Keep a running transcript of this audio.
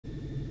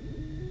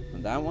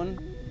And that one.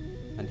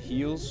 And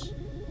heals.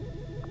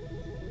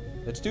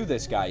 Let's do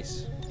this,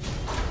 guys.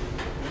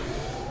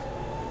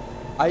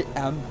 I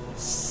am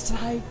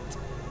psyched.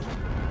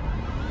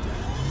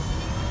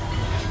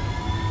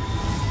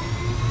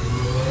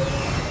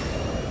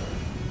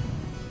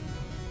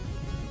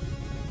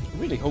 I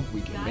really hope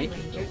we can make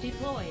it.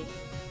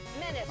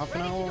 Half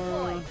an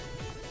hour.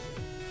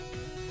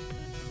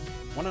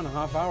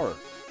 1.5 hours.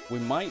 We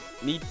might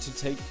need to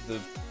take the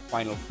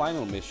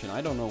final mission.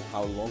 I don't know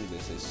how long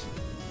this is.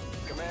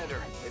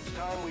 Commander, it's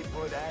time we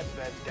put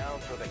Advent down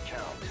for the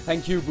count.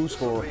 Thank you,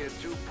 Booscore.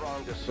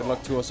 Good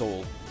luck to us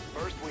all.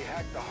 First, we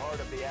hack the heart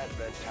of the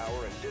Advent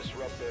Tower and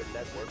disrupt their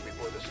network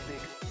before the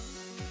speaker.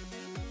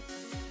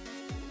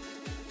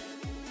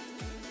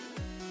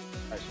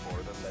 For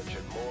them that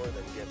should more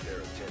than get their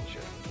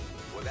attention.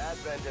 With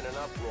Advent in an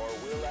uproar,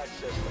 we'll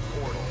access the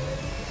portal and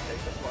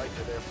take the fight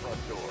to their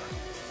front door.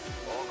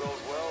 All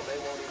goes well, they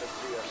won't even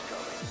see us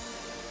coming.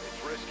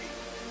 It's risky,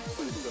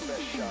 but it's the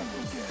best shot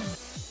we'll get.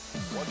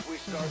 Once we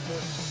start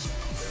this,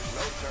 there's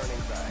no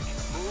turning back.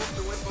 Move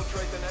to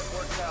infiltrate the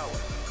network tower.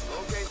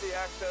 Locate the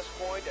access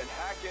point and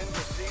hack in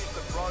to seize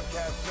the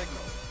broadcast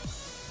signal.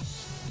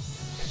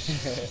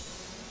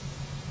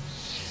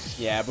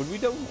 Yeah, but we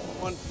don't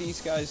want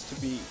these guys to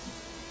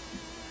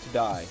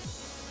die.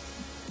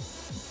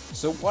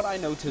 So what I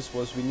noticed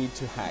was we need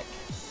to hack.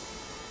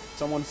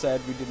 Someone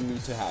said we didn't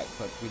need to hack,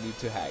 but we need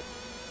to hack.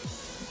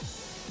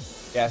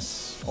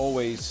 Yes,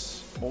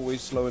 always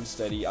slow and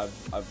steady.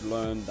 I've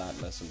learned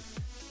that lesson.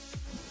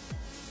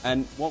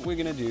 And what we're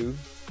gonna do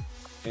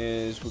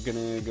is we're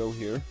gonna go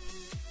here.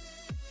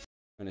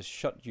 I'm gonna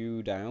shut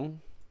you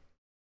down.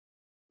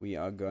 We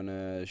are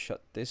gonna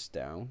shut this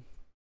down.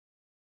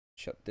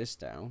 Shut this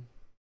down.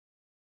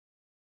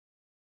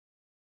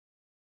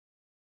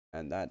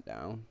 And that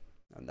down.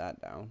 And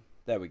that down.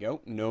 There we go.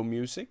 No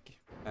music.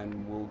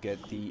 And we'll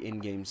get the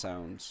in-game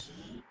sounds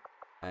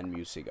and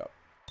music up.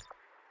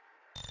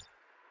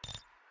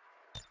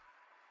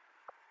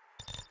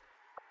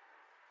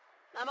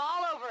 I'm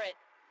all over it.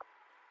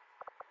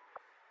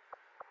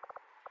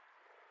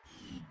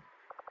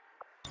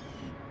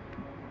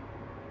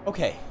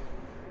 Okay.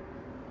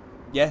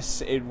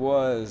 Yes, it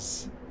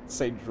was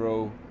Saints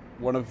Row,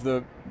 one of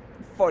the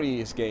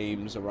funniest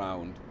games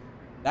around.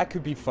 That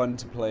could be fun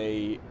to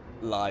play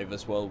live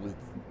as well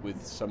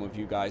with some of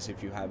you guys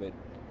if you have it.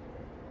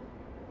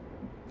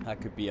 That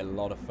could be a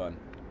lot of fun.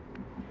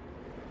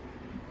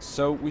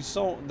 So we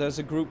saw there's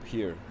a group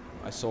here.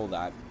 I saw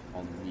that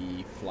on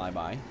the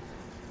flyby.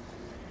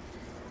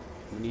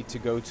 We need to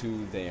go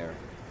to there.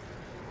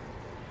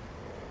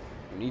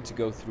 We need to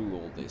go through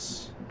all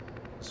this.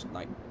 There's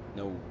like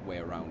no way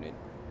around it.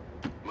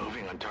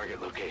 Moving on target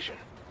location.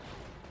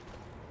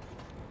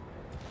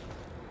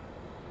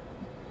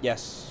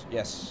 Yes,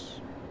 yes.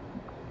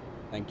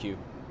 Thank you.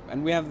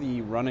 And we have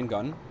the run and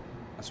gun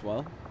as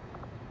well.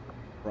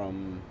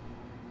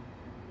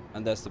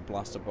 And there's the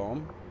blaster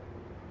bomb.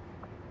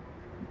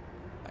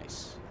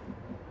 Nice.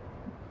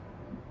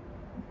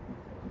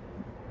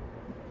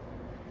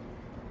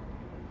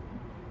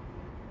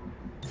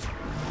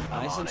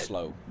 Nice and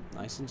slow.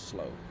 Nice and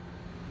slow.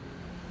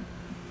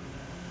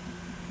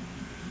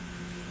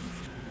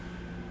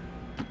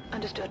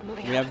 Understood.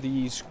 Moving We have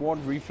the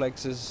squad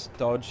reflexes,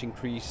 dodge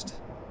increased,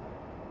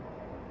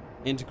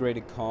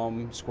 integrated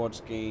comm,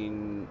 squads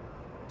gain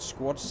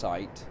squad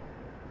sight,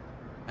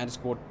 and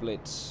squad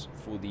blitz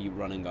for the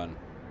run and gun.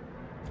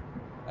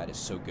 That is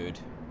so good.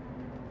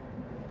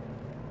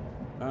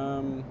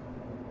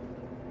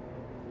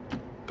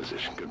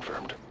 Position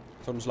confirmed.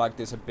 Sounds like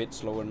this a bit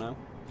slower now.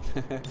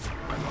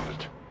 I'm on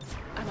it.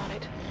 I'm on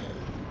it.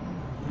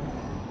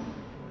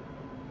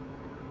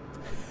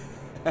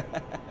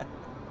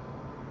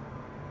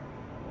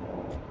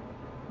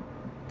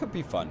 Could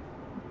be fun.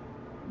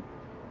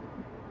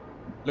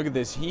 Look at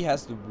this. He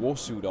has the war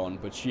suit on,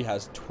 but she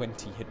has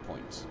 20 hit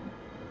points.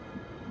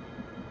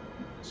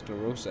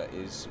 Sclerosa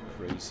is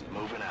crazy.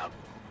 Moving out.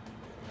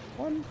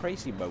 One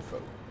crazy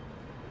mofo.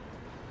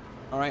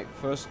 Alright,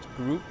 first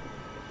group.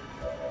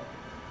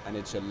 And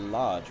it's a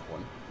large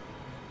one.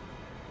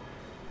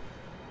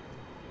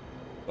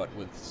 But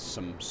with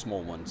some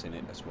small ones in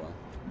it as well.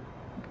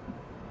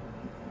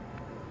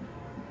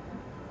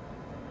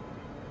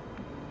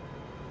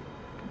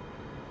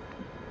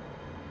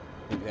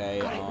 I think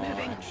they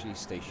are actually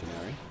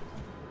stationary.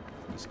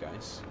 These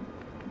guys.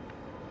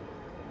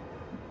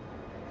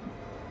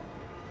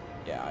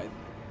 Yeah,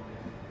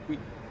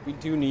 we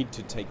do need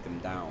to take them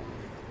down,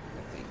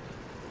 I think.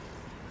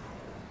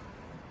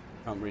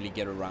 Can't really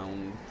get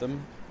around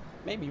them.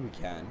 Maybe we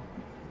can.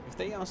 If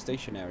they are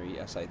stationary,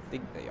 as I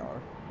think they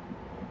are,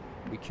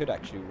 we could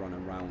actually run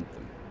around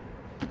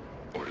them.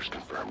 Orders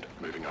confirmed.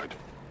 Moving out.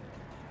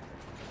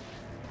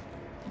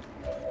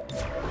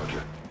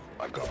 Roger.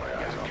 I've got my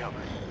eyes on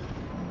cover.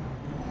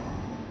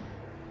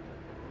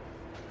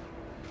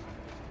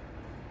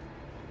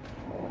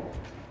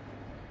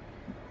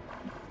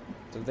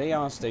 So they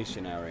are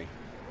stationary.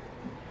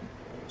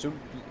 So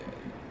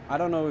I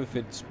don't know if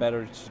it's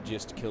better to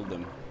just kill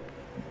them.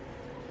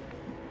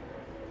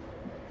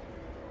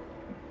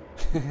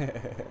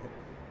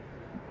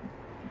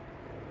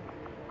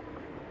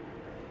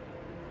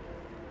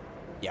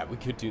 Yeah, we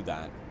could do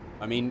that.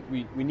 I mean,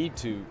 we need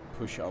to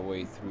push our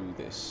way through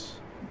this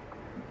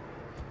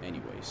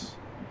anyways.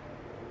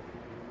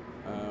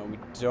 We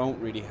don't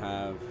really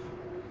have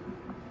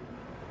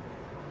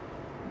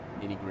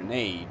any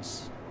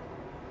grenades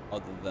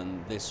other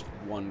than this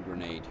one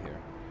grenade here.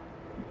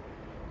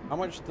 How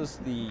much does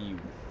the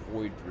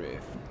Void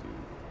Rift do?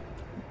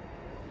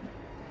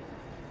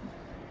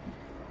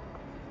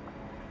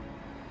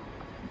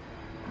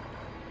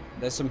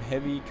 There's some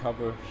heavy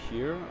cover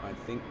here. I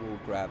think we'll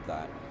grab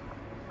that.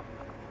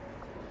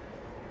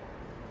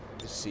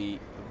 You see,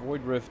 the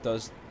Void Rift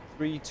does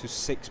 3 to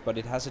 6, but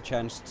it has a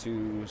chance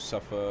to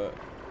suffer,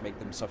 make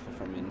them suffer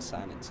from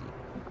insanity.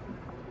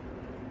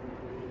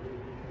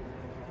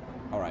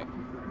 Alright.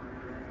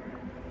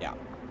 Yeah,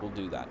 we'll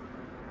do that.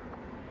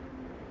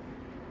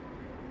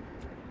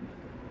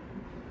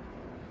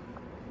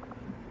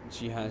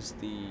 She has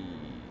the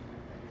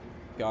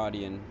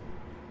Guardian.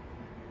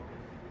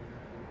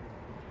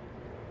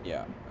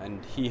 Yeah,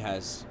 and he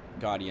has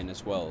Guardian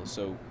as well,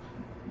 so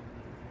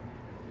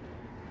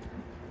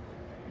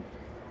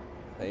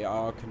they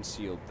are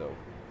concealed though.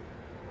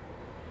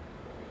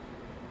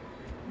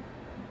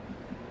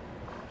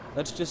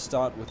 Let's just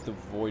start with the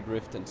Void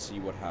Rift and see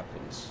what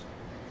happens.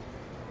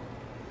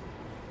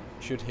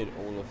 Should hit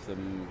all of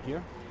them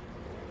here.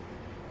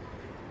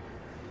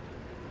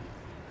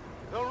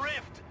 The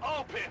rift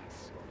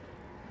opens!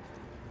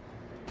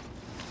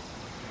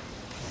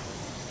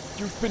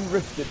 You've been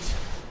rifted.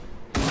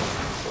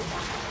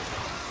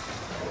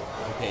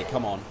 Okay,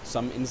 come on.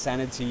 Some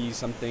insanity,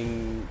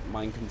 something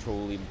mind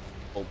control-y.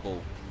 Oh.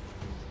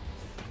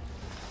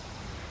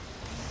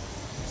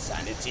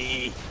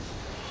 Insanity!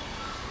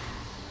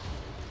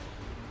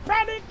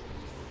 Panic!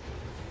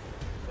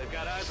 They've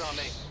got eyes on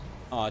me.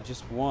 Ah,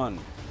 just one.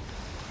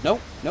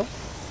 Nope.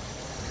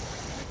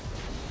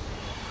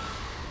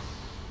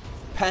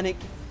 Panic.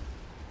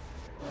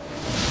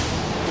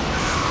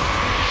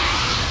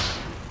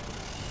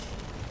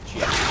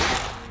 Shit.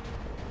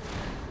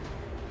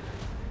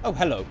 Oh,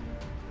 hello.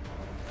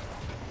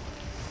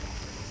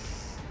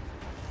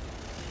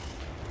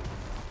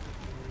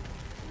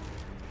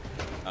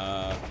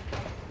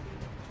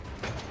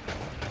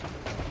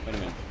 Wait a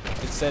minute.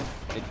 It said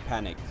it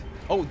panicked.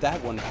 Oh,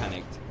 that one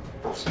panicked.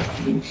 Oh,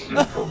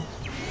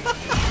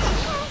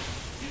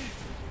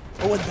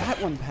 and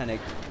that one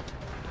panicked.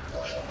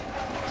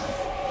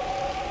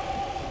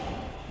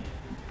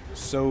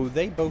 So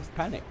they both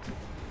panicked.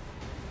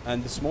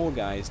 And the small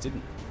guys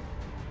didn't.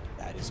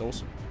 That is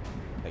awesome.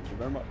 Thank you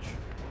very much.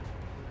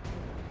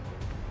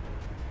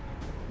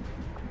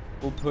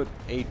 We'll put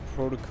a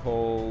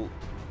protocol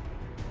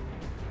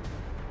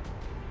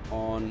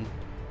on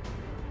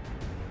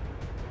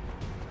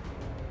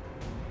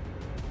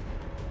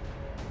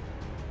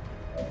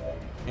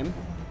him.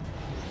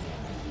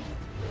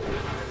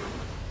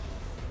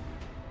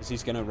 Because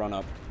he's gonna run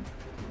up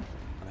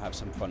and have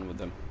some fun with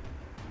them.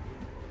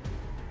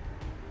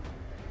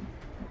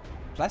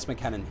 Plasma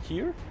cannon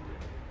here?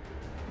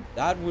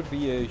 That would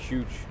be a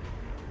huge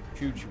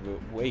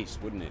waste,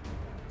 wouldn't it?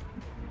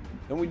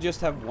 Don't we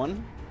just have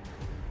one?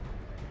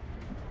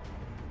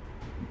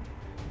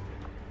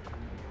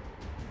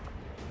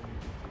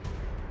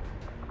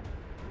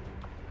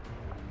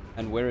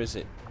 And where is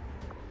it?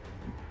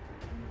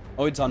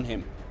 Oh, it's on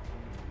him.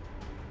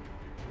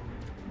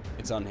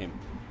 It's on him.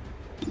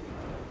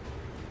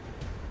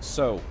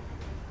 So,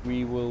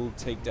 we will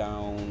take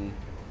down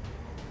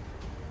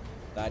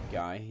that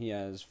guy. He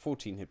has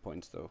 14 hit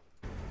points though.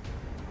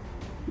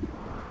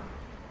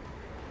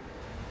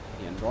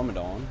 The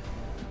Andromedon.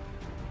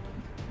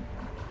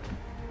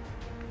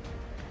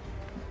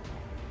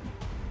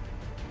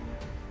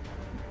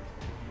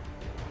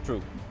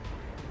 True.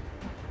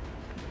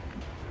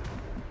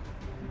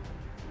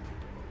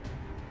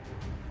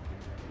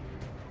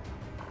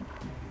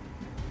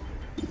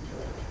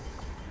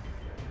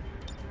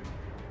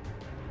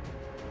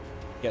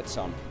 Get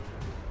some.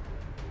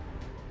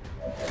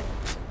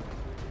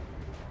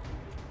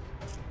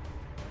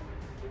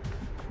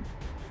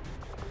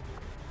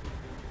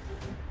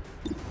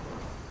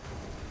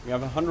 We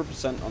have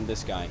 100% on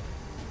this guy,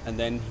 and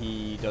then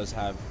he does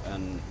have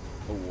an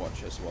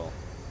Overwatch as well.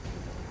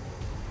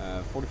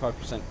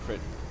 45%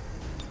 crit.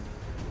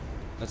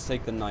 Let's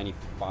take the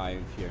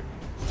 95 here.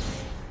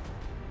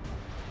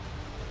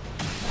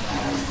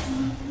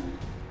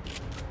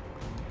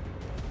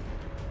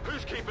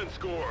 Who's keeping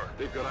score?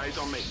 They've got eyes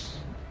on me.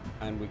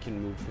 And we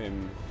can move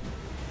him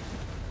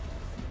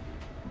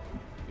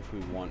if we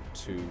want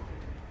to.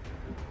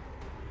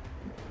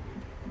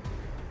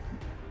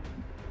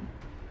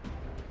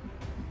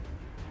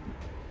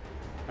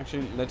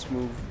 Actually, let's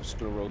move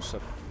Sclerosa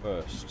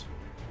first.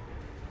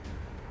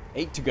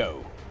 8 to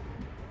go.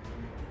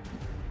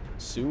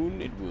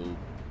 Soon it will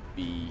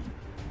be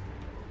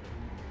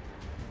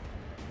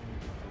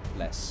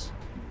less.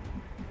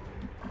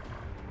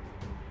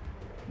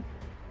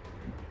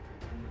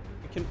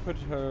 We can put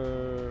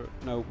her...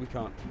 No, we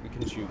can't. We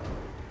can shoot.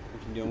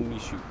 We can only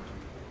shoot.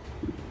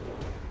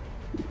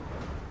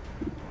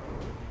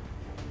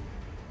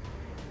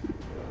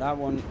 That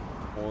one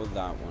or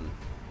that one.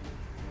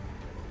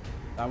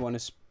 That one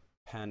is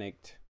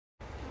panicked.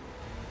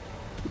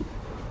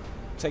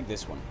 Take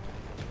this one.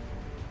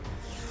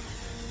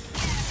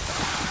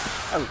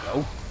 There we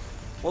go.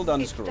 Well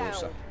done,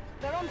 Scarosa.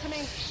 They're on to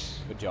me.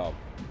 Good job.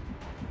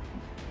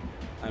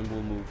 And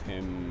we'll move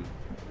him.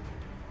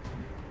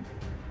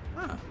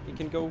 Ah, he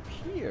can go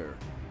here.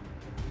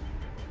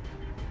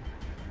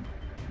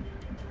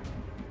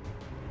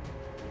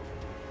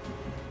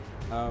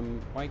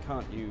 Why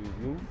can't you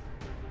move?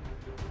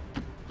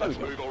 Let's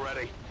move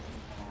already.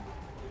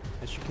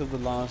 As you kill the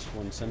last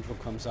one, Central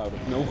comes out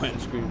of nowhere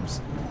and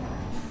screams.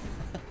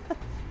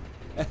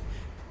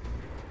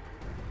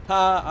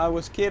 Ha! I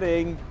was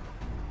kidding.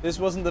 This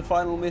wasn't the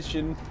final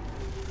mission.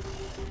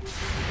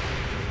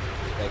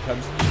 There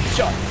comes the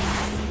shot.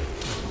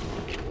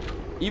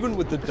 Even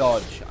with the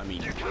dodge, I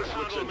mean,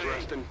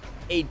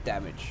 8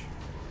 damage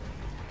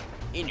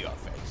in your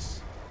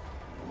face.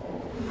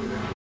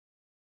 I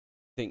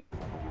think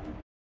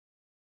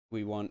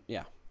we want,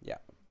 yeah.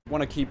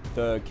 Want to keep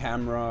the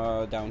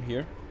camera down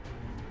here.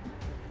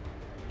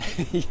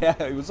 Yeah,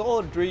 it was all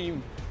a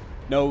dream.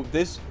 No,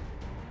 this,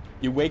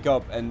 you wake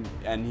up and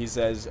he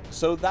says,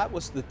 so that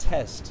was the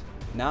test.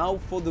 Now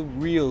for the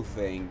real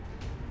thing.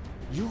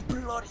 You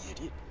bloody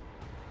idiot.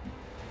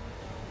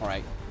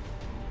 Alright.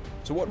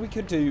 So what we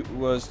could do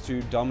was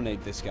to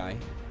dominate this guy.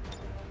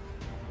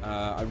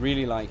 I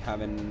really like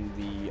having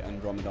the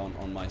Andromedon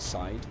on my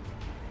side.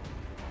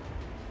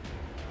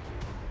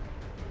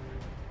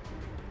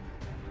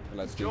 So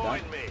let's do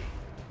that.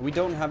 We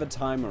don't have a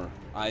timer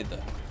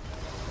either,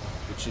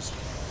 which is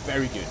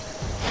very good.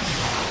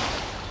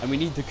 And we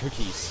need the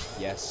cookies.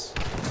 Yes.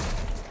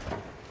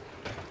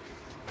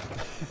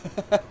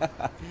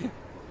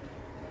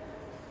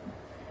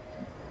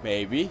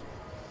 Maybe.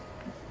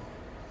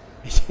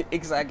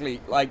 Exactly.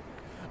 Like,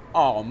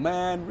 oh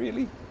man,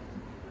 really?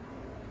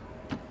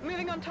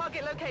 Moving on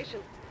target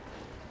location.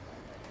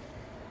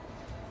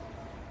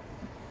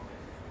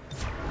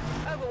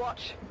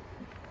 Overwatch.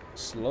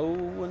 Slow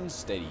and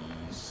steady.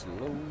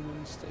 Slow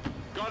and steady.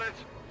 Got it.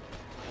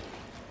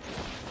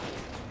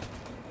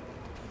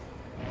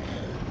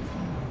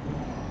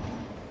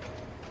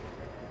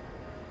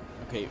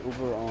 Okay,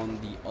 over on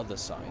the other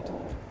side.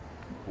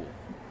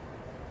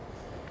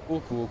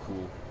 Cool.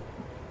 Cool.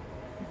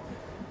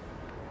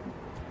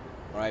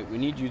 Alright, we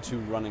need you to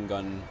run and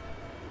gun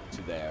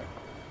to there.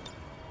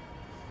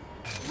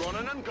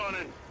 Running and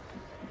gunning.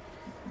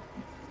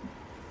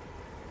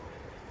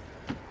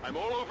 I'm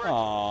all over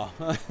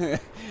it.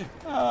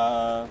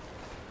 Aww.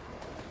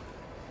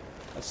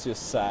 That's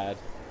just sad.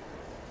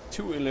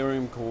 2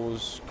 Illyrium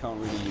cores, can't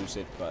really use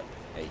it, but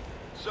hey.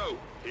 So,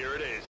 here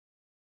it is.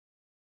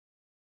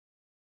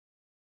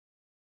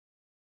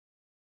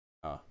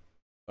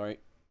 Sorry.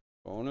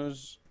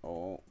 Bonus.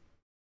 Oh.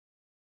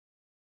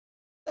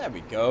 There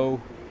we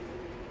go.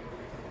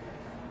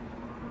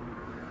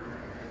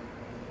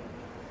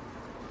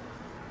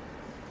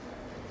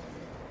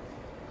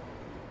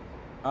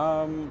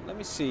 Let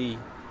me see.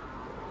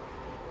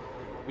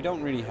 We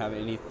don't really have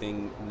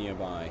anything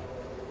nearby.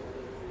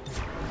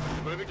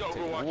 Moving to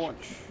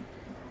Overwatch.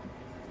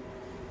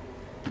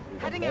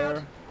 Heading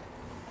out.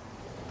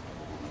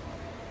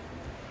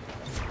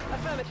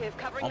 Affirmative,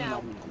 covering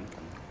now.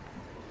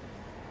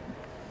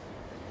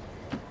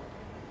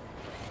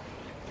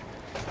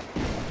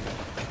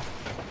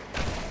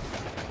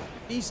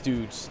 These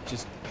dudes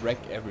just wreck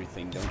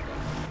everything, don't they?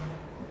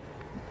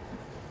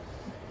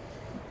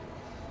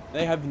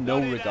 They have no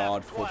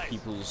regard for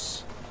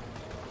people's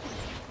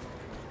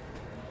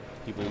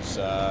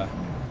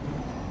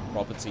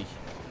property.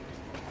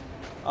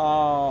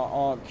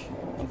 Ark.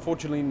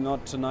 Unfortunately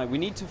not tonight. We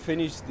need to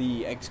finish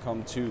the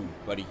XCOM 2,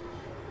 buddy.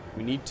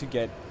 We need to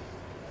get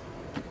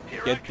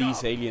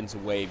these aliens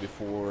away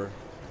before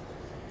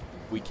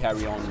we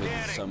carry on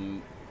with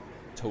some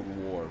Total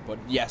War. But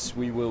yes,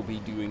 we will be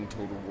doing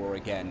Total War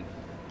again.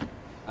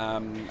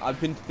 I've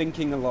been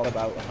thinking a lot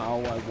about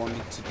how I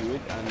wanted to do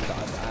it, and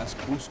I've asked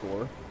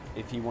Booscore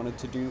if he wanted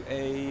to do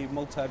a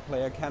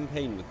multiplayer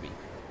campaign with me.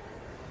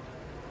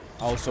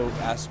 I also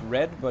asked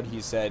Red, but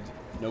he said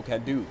no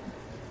can do.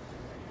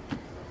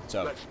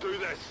 So let's do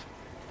this.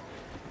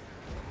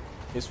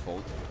 His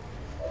fault.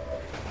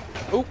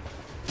 Oh!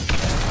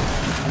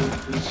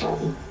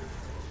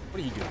 What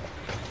are you doing?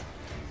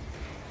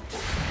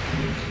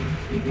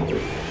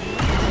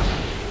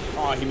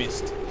 Oh, he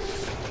missed.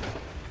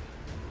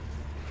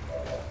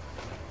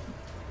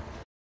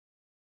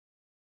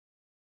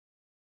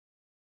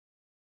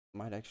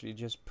 Might actually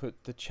just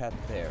put the chat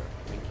there.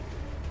 Thank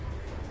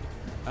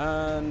you.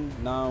 And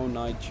now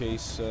Night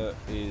Chaser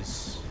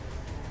is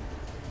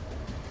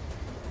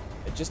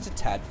just a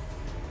tad.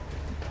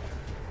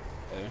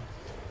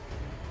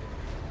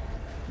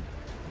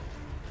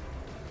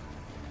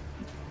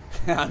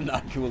 There. I'm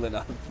not cool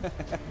enough.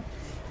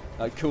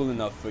 Not cool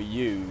enough for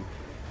you.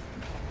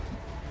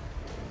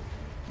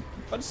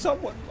 But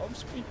someone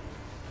loves me.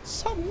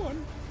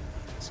 Someone.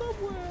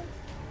 Somewhere.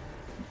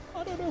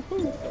 I don't know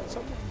who, but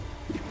someone.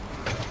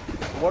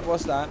 What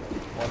was that?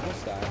 What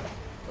was that?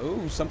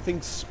 Oh, something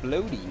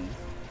exploding.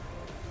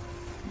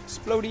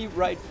 Exploding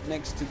right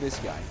next to this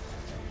guy.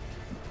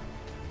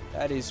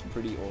 That is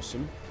pretty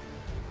awesome.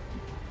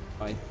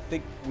 I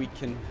think we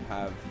can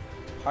have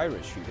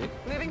Pyra shoot it.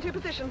 Moving to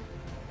position.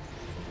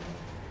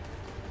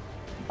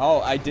 Oh,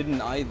 I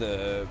didn't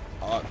either,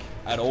 Ark,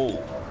 at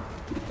all.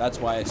 That's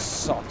why I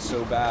sucked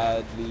so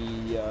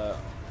badly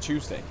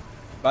Tuesday.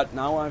 But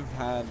now I've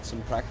had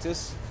some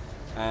practice,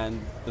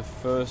 and the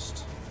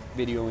first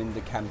video in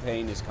the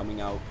campaign is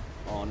coming out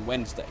on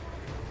Wednesday.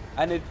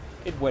 And it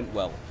went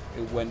well.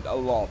 It went a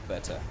lot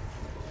better.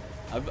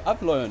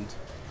 I've learned.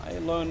 I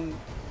learn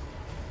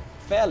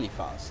fairly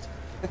fast.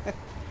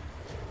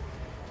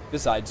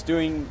 Besides,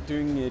 doing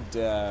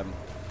it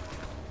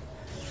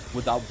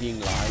without being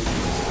live,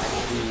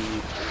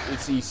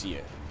 it's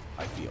easier,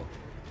 I feel.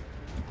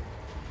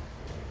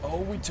 Oh,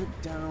 we took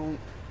down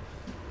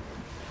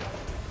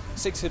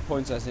 6 hit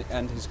points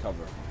and his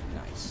cover.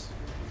 Nice.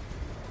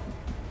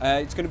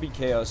 It's gonna be a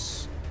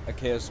chaos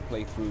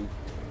playthrough.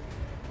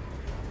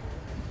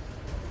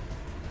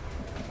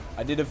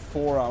 I did a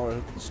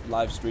 4-hour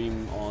live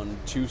stream on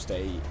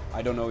Tuesday.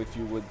 I don't know if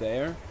you were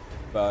there,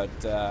 but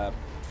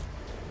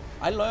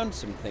I learned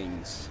some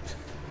things.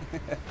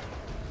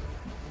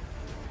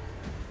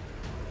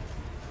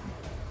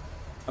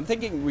 I'm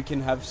thinking we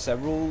can have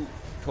several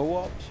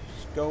co-ops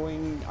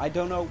going. I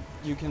don't know.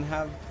 You can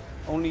have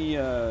only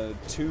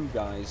 2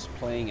 guys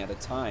playing at a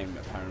time,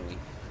 apparently.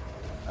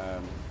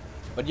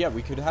 But yeah,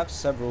 we could have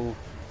several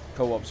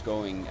co-ops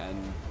going,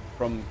 and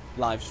from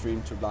live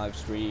stream to live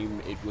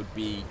stream, it would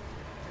be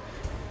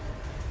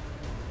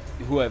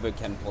whoever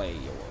can play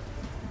or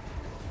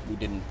who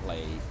didn't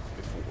play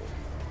before.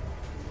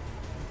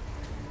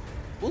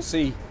 We'll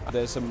see.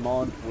 There's a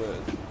mod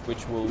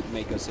which will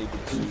make us able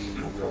to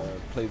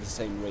play the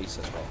same race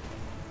as well.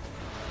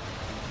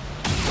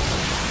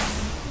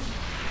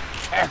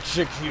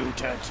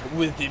 Executed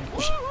with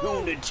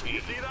impunity.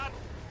 You see that?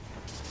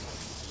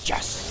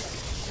 Yes.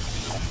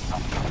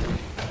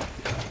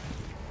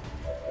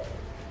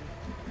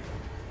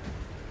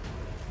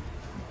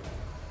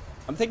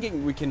 I'm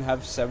thinking we can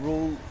have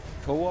several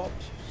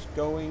co-ops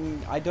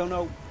going. I don't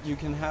know. You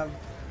can have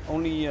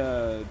only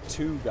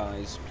 2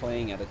 guys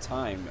playing at a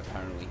time,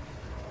 apparently.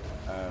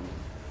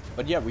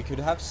 But yeah, we could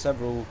have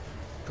several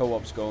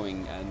co-ops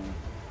going, and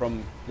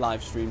from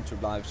live stream to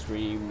live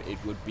stream, it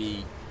would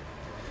be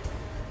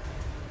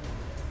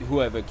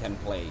whoever can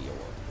play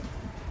or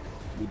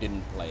who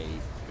didn't play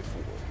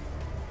before.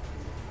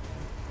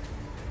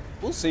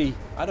 We'll see.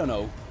 I don't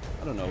know.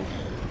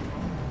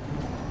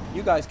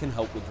 You guys can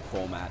help with the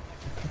format.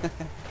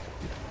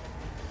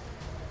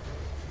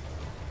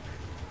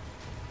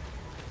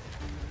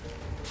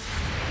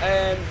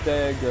 And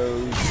there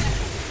goes.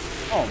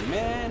 Oh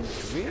man,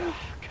 really?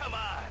 Come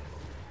on.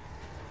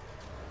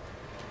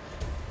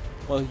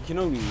 Well, you can't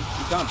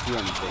do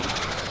anything.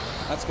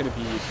 That's gonna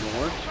be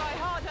ignored. Try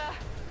harder.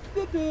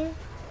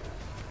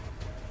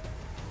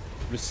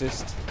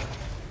 Resist.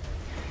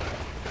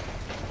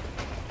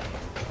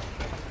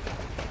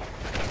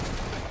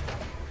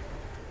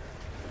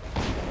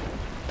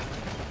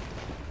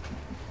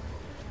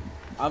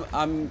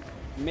 I'm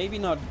maybe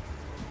not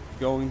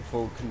going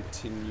for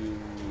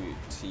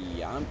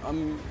continuity.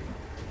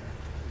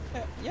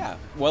 Yeah.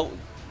 Well,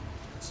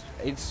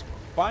 it's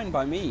fine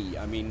by me.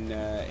 I mean,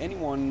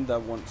 anyone that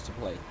wants to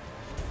play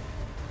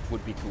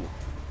would be cool.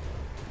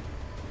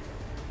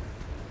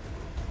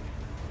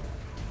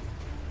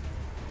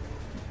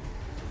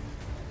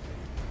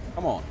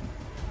 Come on.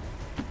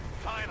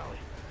 Finally.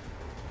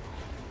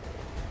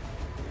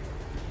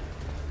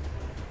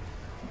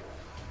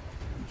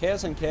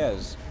 Cares and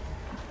cares.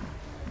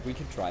 We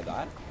could try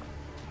that.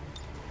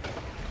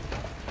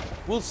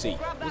 We'll see.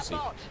 Grab We'll that see.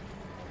 bot.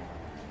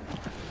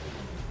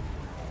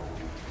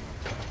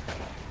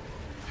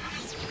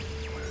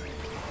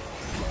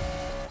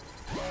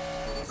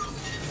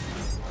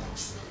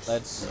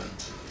 Let's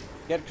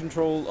get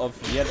control of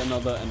yet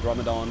another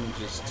Andromedon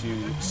just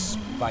to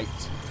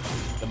spite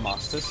the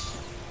masters.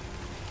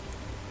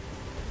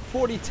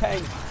 40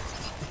 tank.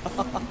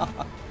 I'm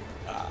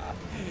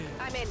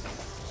in.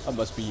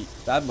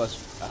 That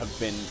must have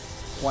been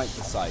quite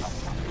the sight.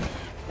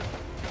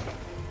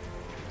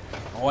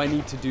 Oh, I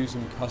need to do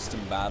some custom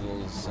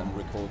battles and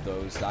record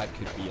those. That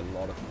could be a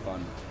lot of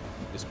fun.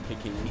 Just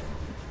picking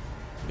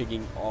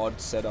odd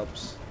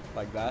setups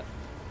like that.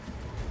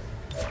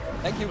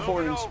 Thank you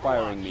for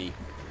inspiring me.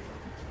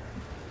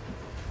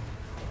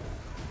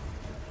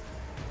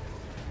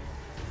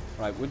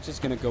 Right, we're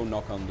just gonna go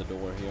knock on the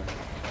door here.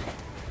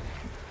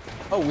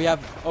 Oh, we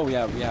have to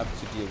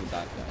deal with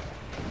that guy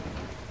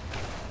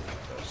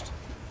first.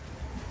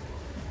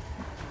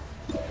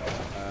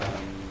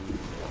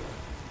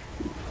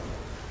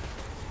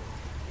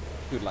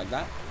 Good, like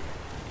that.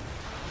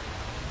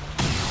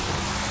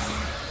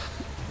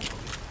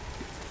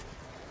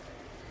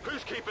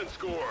 Who's keeping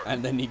score?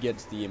 And then he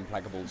gets the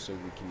implacable so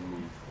we can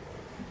move.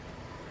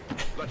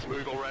 Let's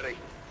move already.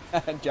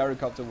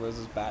 Gyrocopter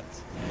versus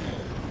bats.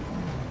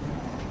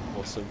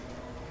 Awesome.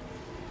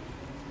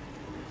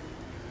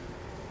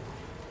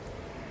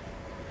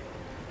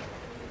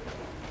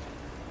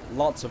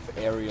 lots of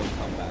aerial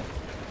combat.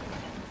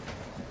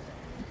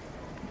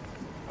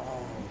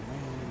 Oh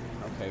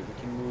man. Okay, we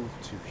can move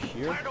to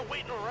here. Tired of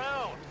waiting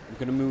around. I'm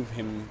gonna move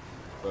him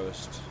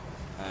first,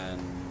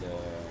 and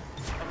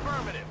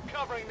Affirmative.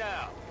 Covering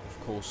now.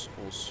 of course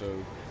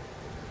also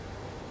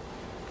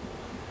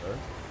her.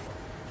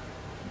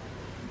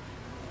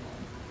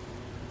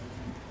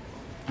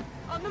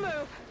 On the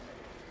move.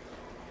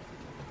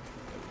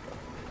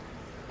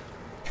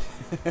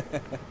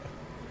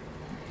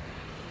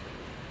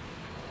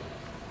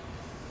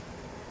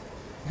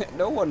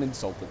 No one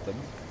insulted them.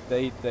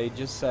 They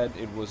just said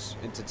it was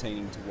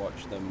entertaining to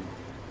watch them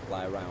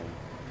fly around.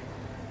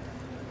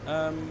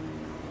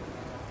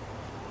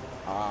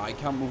 I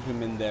can't move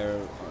him in there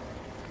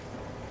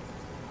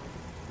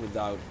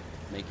without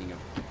making a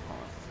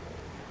path.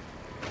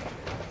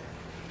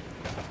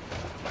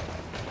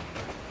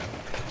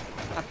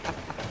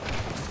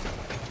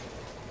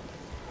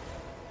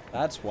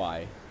 That's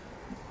why.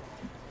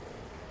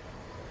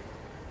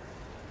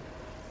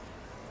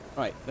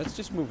 Right, let's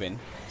just move in.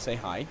 Say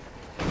hi.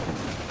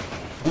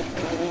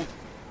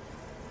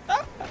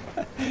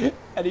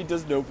 And he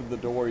doesn't open the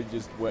door, he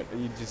just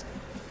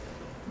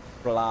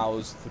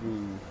plows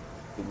through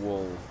the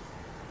wall.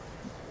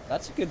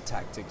 That's a good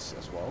tactics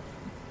as well,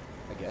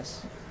 I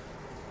guess.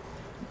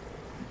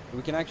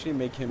 We can actually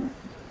make him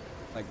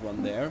like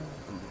run there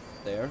and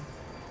there.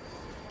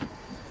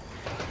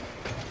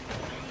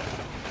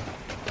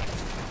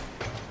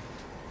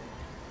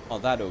 Oh,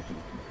 that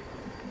opened.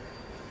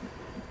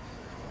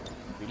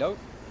 Reload.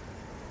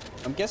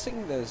 I'm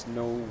guessing there's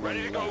no Ready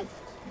one to go. left.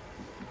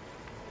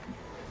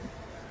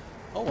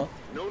 Oh well.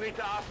 No need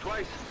to ask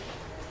twice.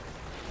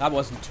 That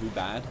wasn't too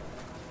bad.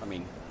 I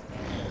mean,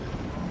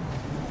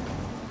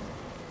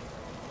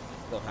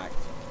 still hacked.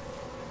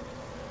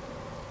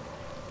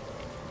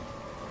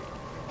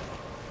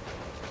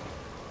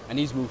 And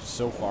he's moved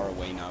so far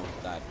away now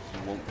that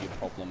he won't be a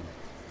problem.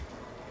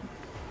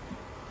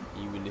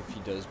 Even if he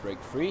does break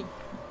free.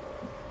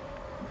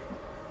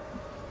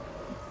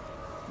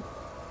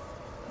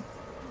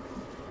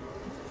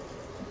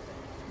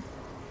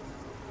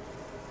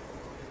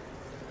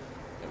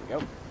 There we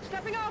go.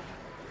 Stepping off.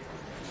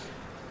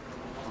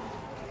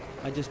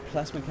 I just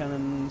plasma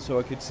cannon so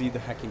I could see the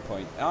hacking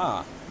point.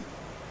 Ah!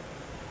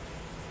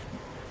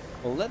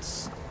 Well,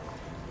 let's...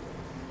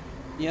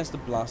 He has the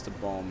blaster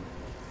bomb.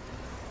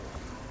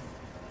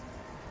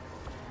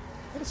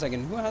 Wait a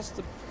second, who has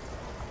the...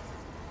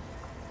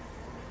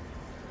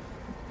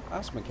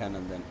 Plasma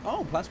cannon then?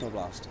 Oh, plasma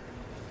blast.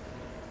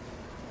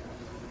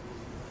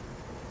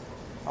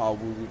 Oh,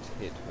 we would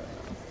hit her.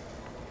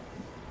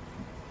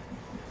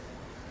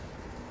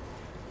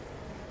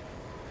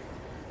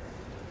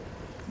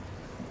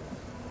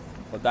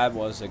 But that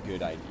was a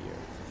good idea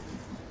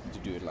to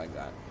do it like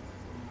that.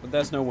 But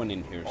there's no one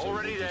in here, so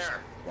Already we'll just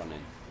there. run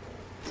in.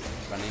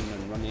 Run in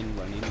and run in,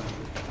 run in.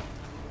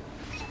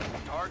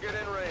 Target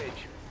in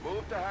range.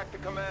 Move to hack the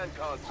command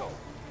console.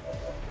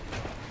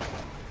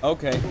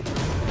 Okay.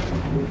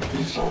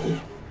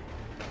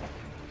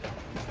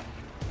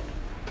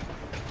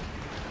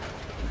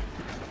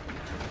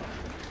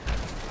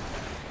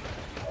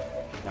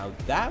 Now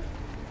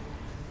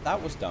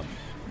that was dumb.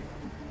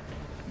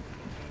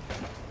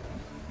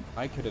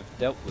 I could have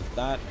dealt with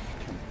that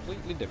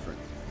completely different.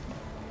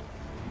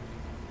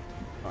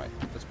 Alright,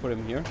 let's put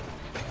him here.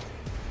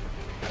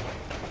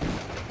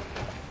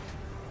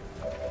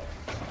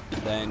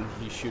 Then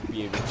he should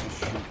be able to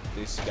shoot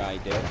this guy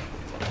dead.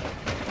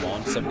 Come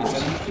on,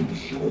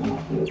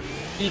 77.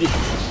 Eat it!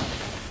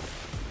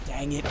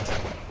 Dang it!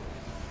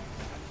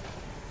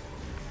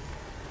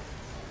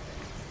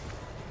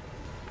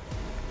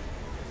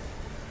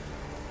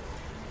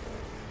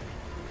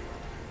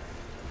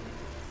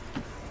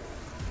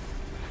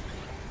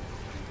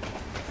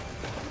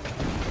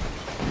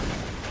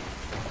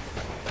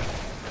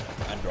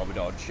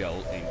 Andromedon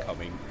shell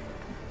incoming.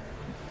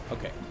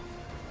 Okay.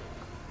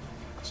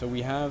 So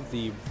we have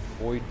the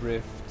Void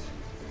Rift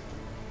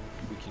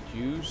we could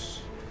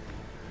use.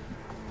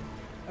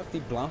 We have the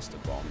Blaster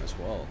Bomb as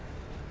well.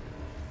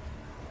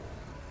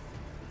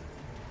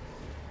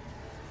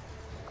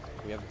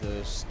 We have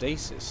the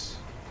Stasis.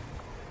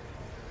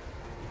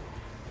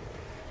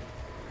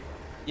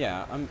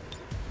 Yeah, I'm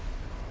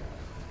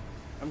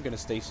gonna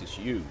stasis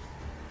you,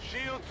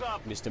 Shields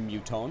up. Mr.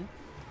 Muton.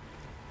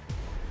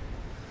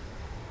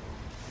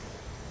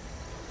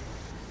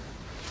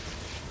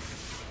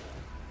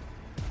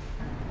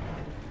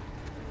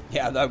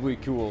 Yeah, that'd be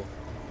cool.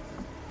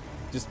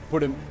 Just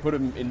put him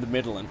in the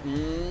middle and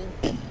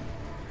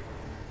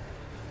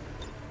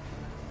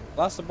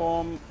Blaster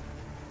Bomb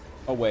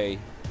away.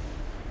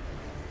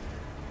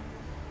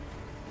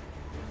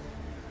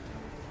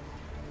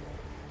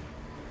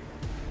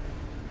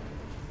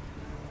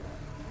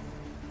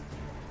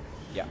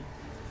 Yeah.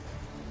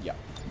 Yeah.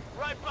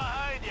 Right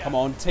behind you. Come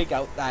on, take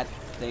out that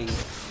thing.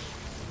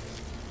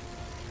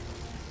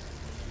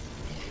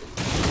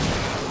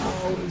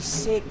 Oh,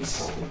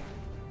 6.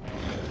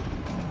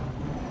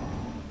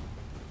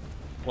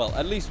 Well,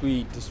 at least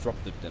we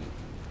disrupted them,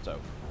 so.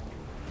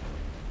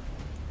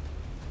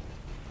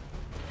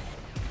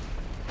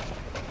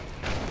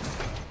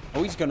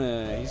 Oh, he's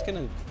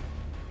gonna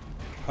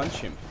punch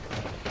him.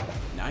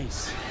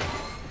 Nice.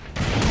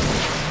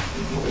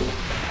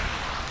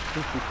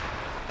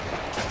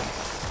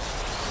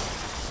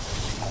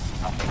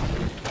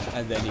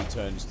 And then he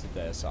turns to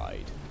their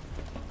side.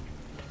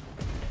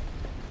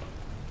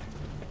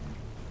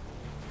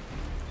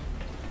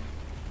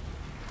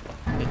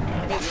 The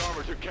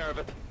armor took care of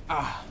it.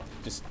 Ah,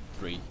 just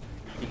 3.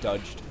 He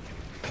dodged.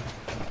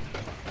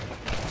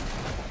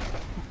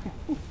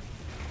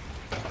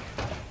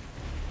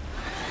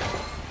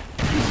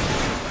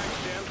 Thanks,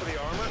 Dan, for the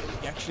armor.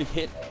 He actually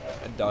hit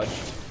and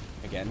dodged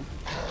again.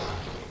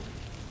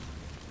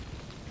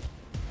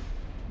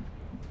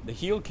 The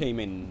heal came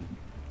in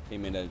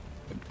a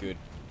good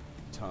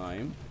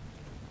time.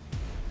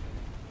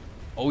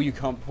 Oh, you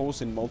can't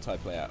pause in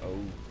multiplayer. Oh,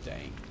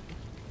 dang.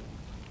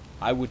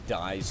 I would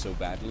die so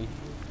badly.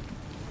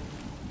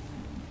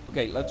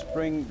 Okay, let's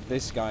bring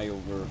this guy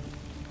over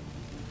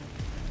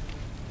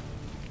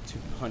to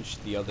punch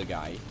the other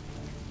guy.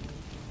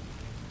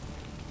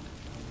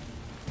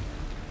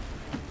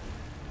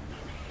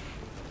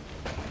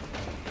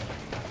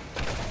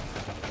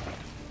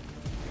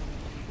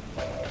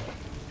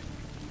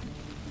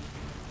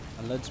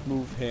 And let's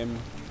move him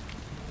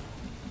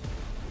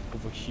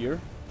over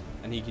here,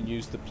 and he can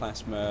use the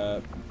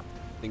plasma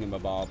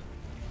thingamabob.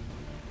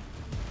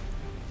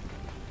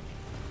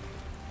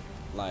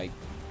 Like,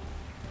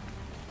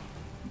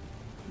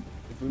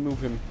 if we move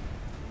him,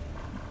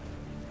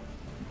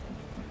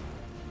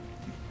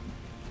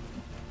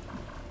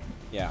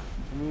 yeah,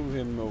 move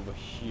him over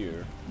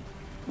here.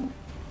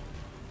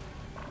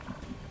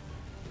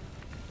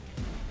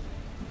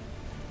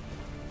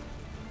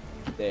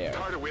 There.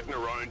 Tired of waiting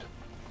around.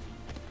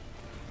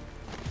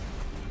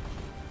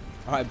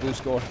 Alright, blue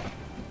score.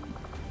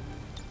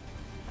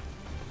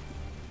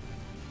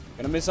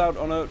 Gonna miss out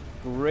on a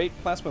great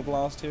plasma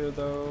blast here,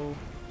 though.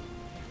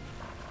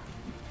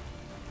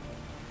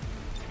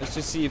 Let's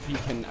just see if he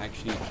can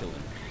actually kill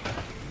him.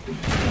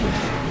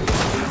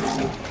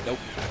 Nope.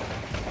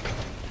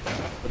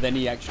 But then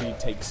he actually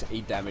takes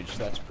 8 damage.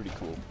 That's pretty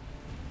cool.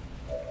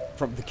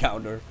 From the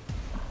counter.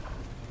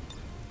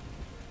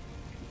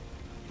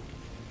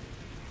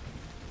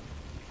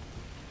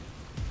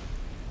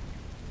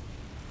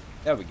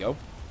 There we go.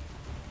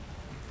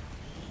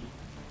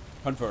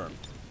 Confirmed.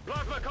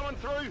 Plasma coming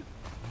through.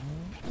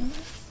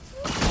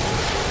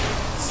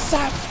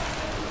 Sap!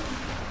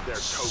 They're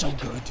So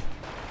good.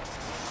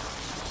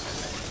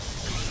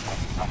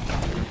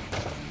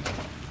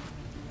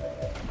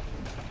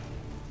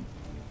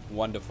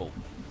 Wonderful.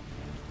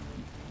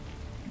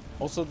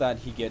 Also that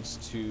he gets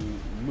to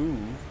move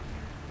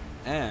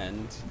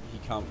and he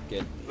can't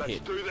get Let's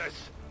hit do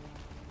this.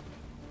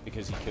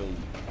 because he killed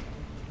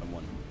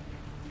someone.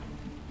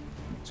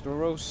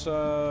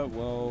 Sclerosa,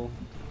 well,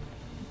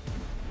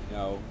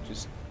 no,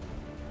 just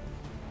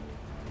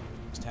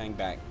hang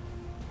back.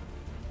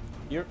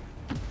 Here.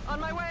 On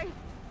my way.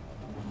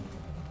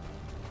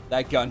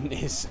 That gun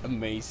is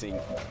amazing.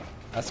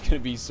 That's gonna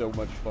be so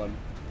much fun.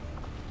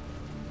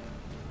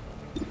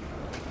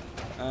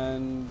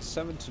 And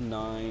 7 to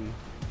 9.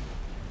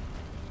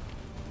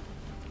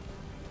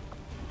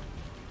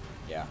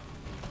 Yeah.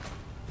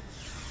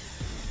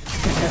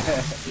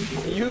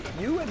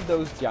 you and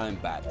those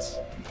giant bats.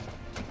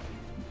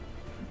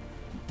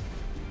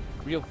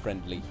 Real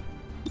friendly.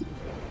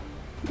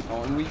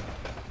 Oh, and we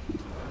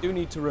do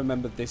need to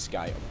remember this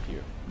guy up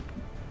here.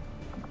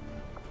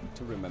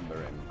 To remember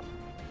him.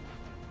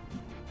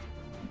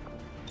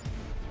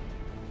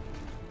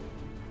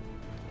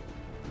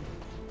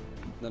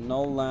 The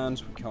null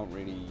lands we can't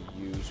really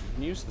use. We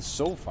can use the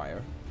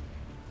Soulfire.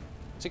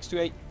 6 to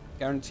 8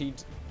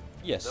 guaranteed.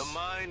 Yes. The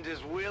mind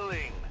is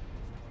willing.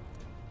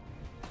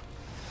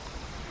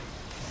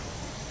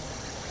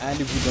 And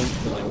if we don't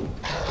kill him.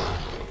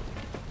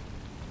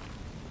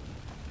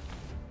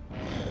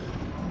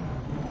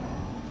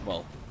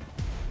 Well,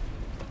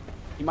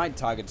 he might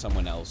target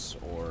someone else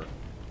or.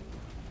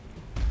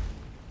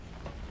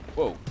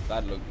 Whoa,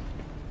 that looked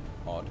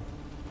odd.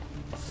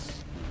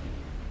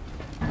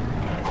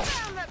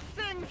 Damn, that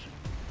stings.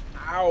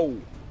 Ow!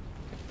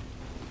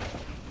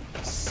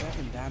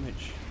 7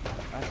 damage.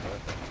 That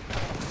hurt.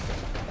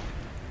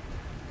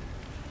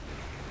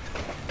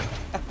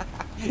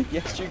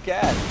 Yes, you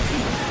can.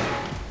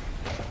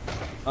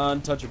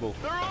 Untouchable.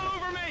 They're all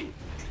over me.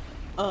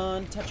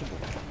 Untouchable.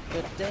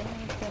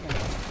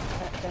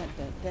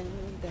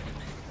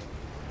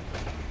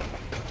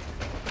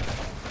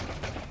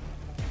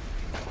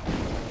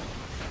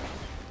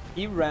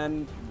 He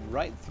ran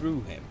right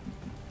through him.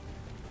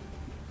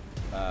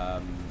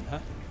 Huh?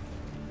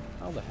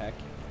 How the heck?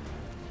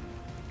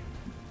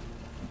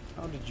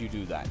 How did you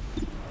do that?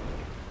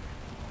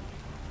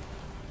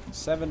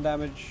 7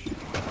 damage.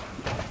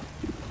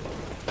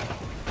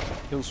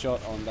 Kill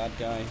shot on that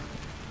guy.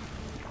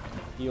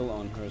 Heal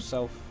on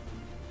herself.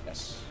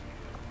 Yes.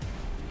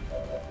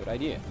 Good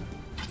idea.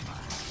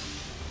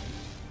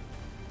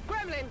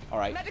 Gremlin. All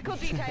right. Medical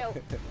detail.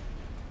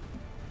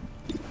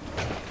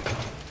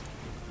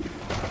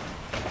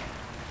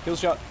 Kill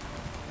shot.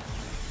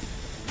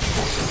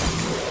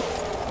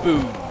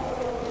 Boom.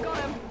 Got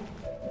him.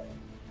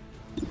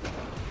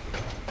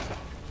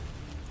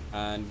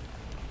 And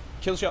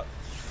kill shot.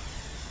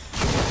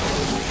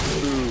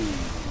 Boom.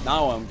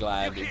 Now I'm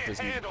glad it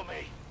doesn't. Handle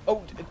me.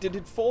 Oh, did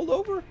it fall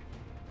over?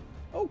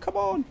 Oh, come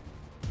on.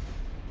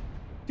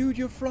 Dude,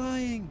 you're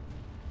flying.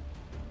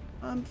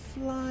 I'm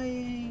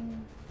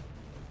flying.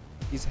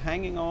 He's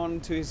hanging on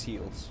to his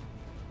heels.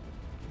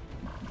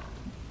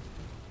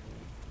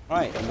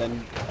 Alright, and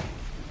then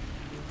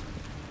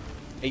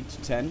 8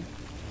 to 10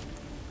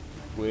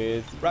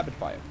 with rapid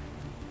fire.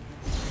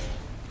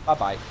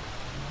 Bye-bye.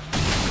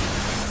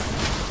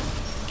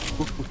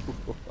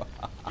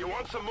 You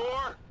want some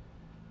more?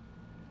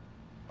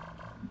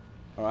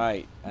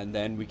 Alright, and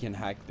then we can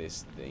hack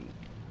this thing.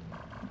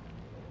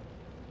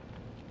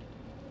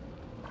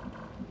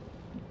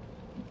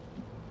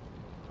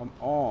 Come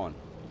on.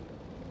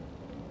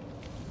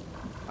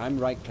 I'm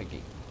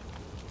right-clicking.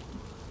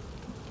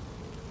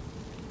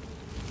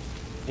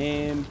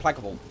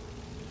 Implacable.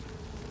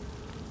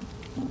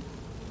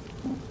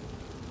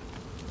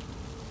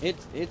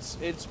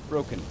 It's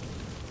broken.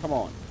 Come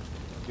on,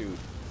 dude.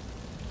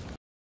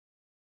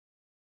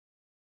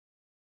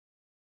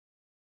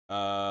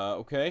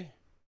 Okay.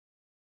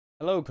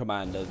 Hello,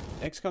 Commander.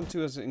 XCOM 2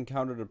 has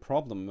encountered a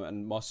problem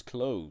and must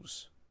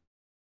close.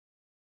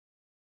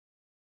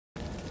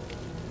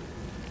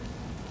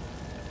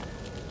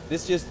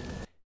 This just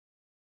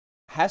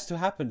has to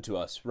happen to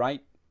us,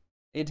 right?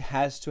 It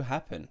has to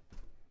happen.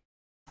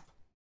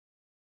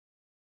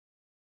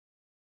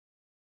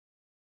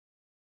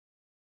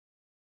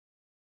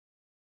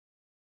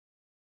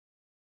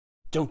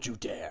 Don't you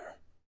dare.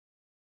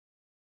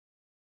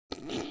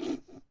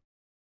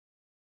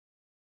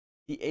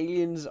 The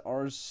aliens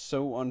are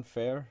so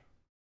unfair.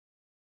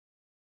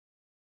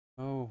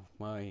 Oh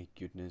my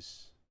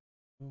goodness.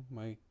 Oh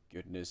my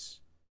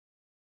goodness.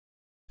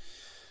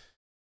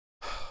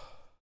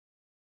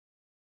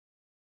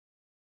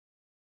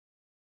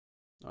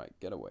 Alright,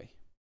 get away.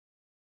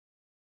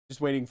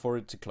 Just waiting for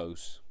it to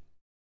close.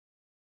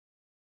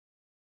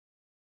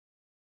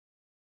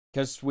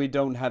 Because we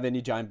don't have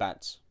any giant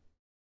bats.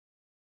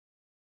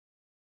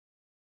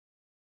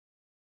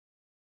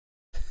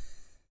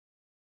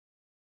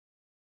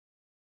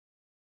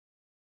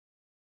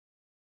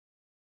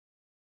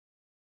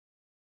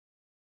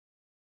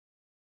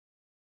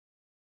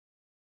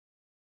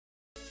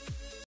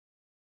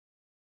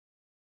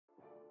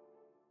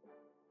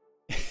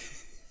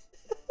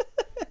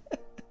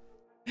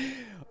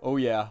 Oh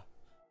yeah.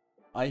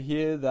 I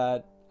hear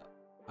that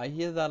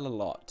a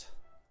lot.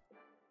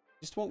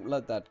 Just won't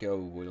let that go,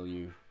 will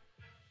you?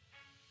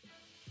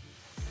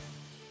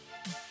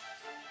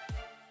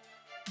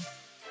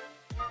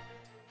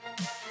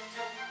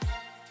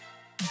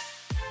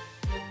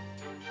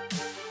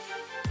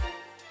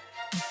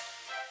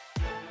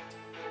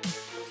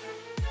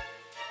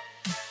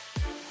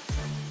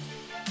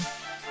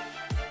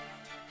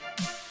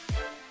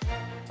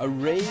 A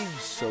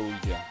rave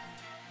soldier.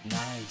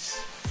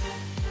 Nice.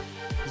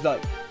 He's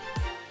like...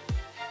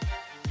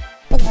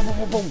 Boom, boom, boom,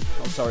 boom, boom.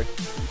 Oh, sorry.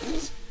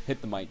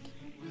 Hit the mic.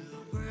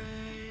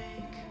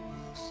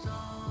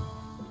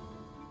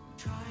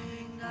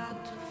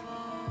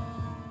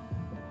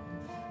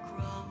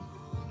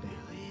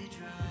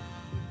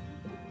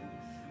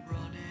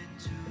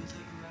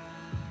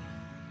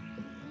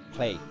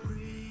 Play.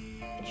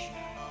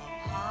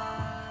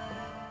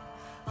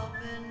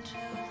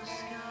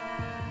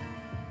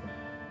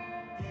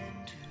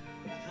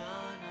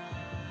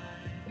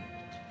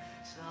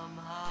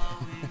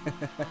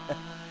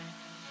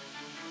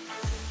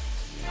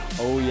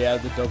 Oh yeah,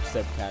 the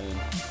dubstep cannon.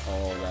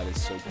 Oh, that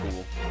is so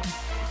cool.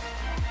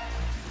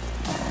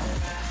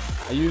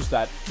 I use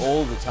that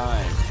all the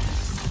time.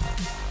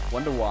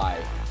 Wonder why.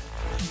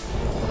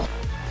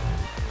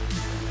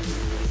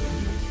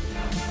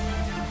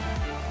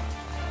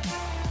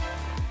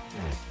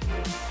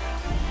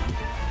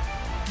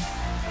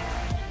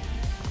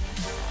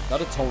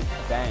 Gotta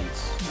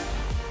dance.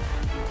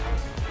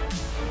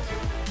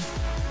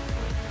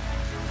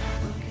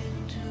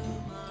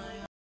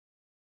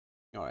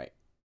 Alright.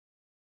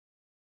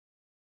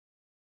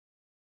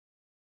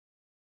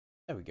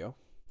 There we go.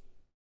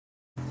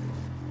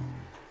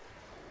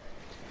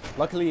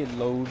 Luckily it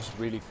loads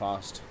really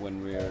fast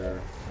when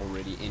we're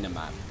already in a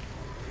map.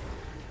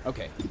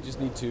 Okay, just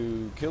need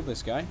to kill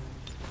this guy.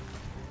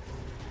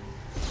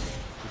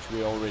 Which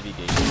we already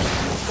did.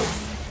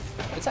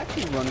 It's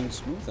actually running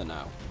smoother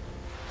now.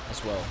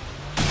 As well.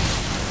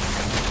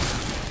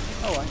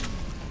 Alright.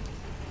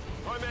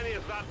 How many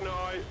is that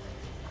now?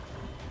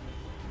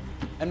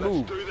 And Let's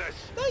move. do this.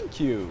 Thank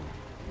you.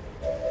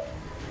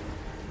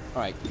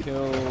 Alright,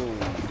 kill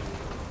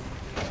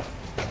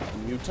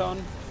Muton.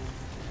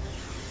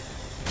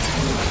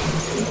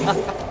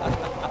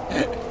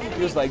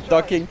 He was like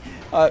ducking.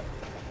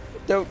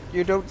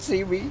 You don't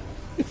see me.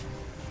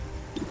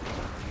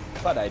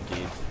 But I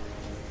did.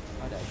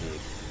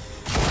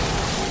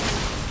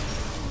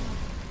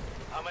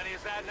 How many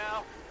is that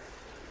now?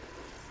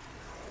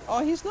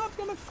 Oh, he's not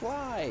gonna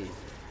fly.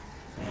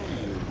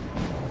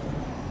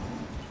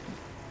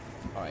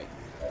 Alright.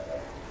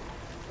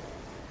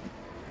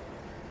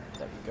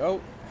 There we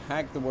go.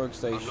 Hack the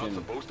workstation. I'm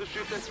not supposed to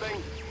shoot this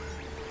thing?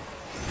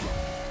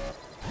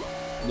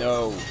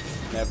 No,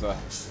 never.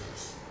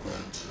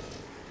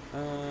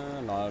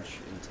 Large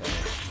intel.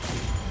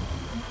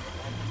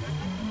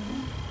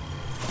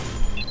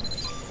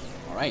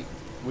 Alright,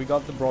 we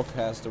got the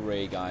broadcast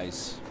array,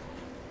 guys.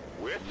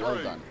 We're Well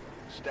through. done.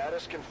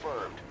 Status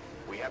confirmed.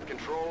 We have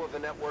control of the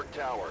network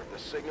tower. The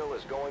signal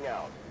is going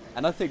out.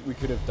 And I think we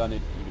could have done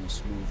it even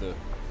smoother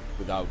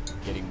without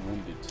getting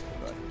wounded,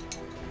 but...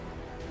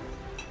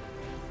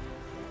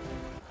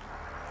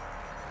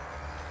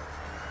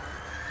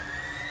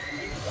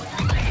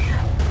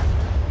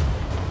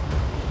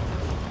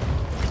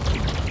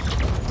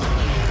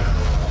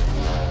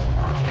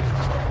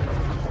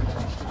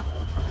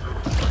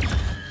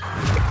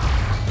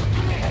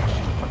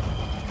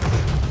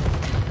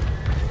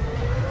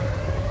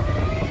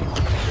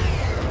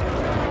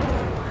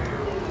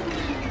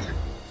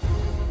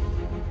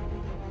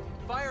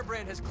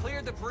 has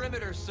cleared the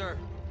perimeter, sir.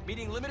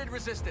 Meeting limited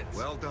resistance.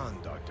 Well done,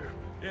 Doctor.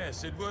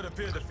 Yes, it would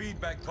appear the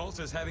feedback pulse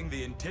is having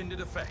the intended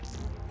effect.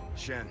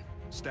 Shen,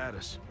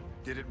 status.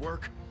 Did it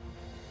work?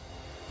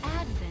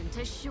 Advent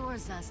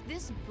assures us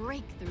this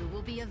breakthrough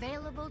will be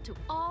available to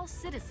all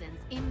citizens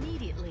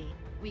immediately.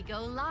 We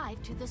go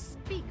live to the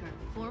speaker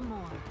for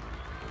more.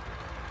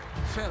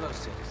 Fellow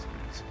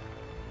citizens,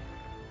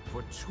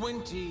 for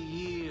 20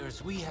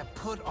 years we have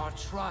put our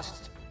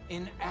trust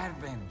in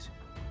Advent,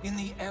 in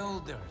the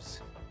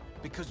Elders,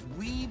 because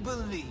we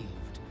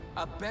believed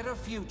a better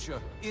future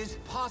is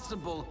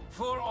possible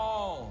for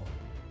all.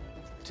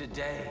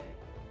 Today,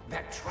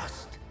 that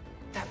trust,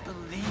 that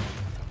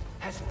belief,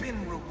 has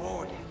been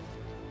rewarded.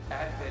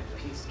 Advent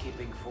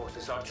peacekeeping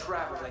forces are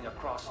traveling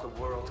across the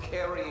world,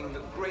 carrying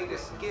the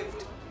greatest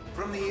gift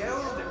from the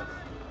Elders.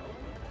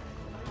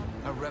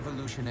 A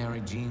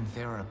revolutionary gene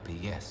therapy,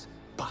 yes,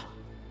 but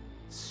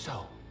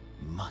so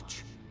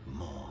much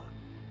more.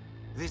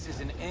 This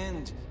is an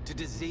end to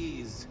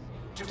disease,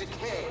 to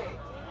decay,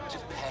 to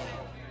pain.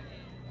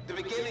 The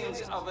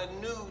beginnings of a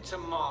new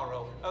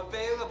tomorrow,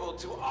 available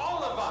to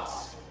all of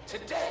us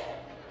today.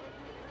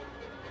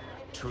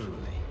 Truly,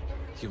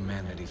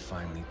 humanity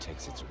finally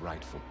takes its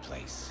rightful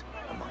place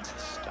amongst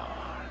the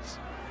stars.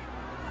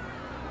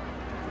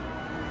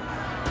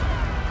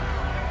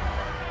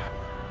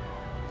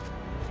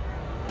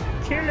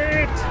 Kill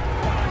it!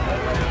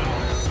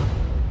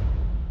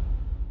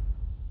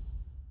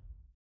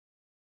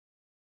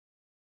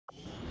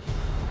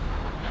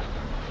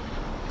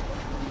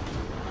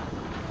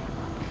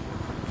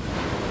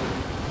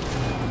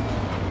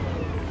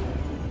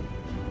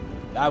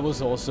 That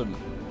was awesome.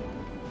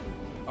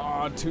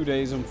 Ah, 2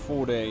 days and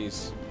 4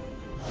 days.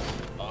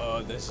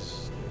 Oh, this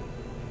is...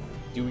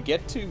 Do we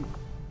get to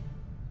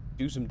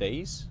do some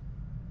days?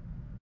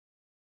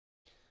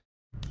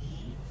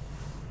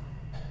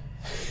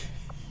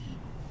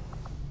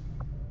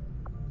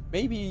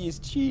 Maybe he's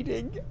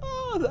cheating.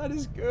 Oh, that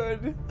is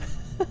good.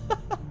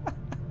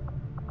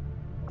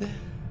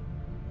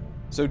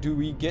 So do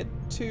we get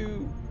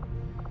to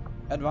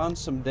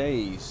advance some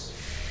days?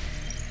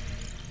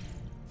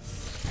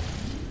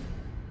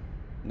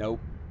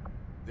 Nope.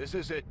 This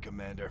is it,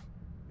 Commander.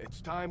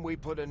 It's time we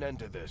put an end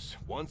to this,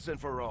 once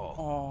and for all.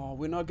 Oh,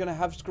 we're not gonna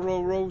have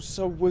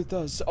Sclerosa with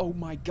us. Oh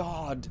my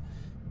god.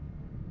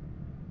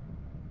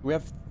 We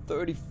have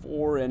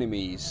 34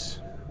 enemies.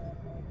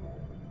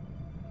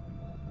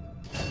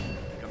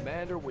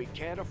 Commander, we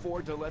can't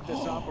afford to let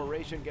this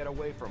operation get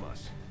away from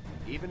us.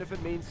 Even if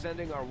it means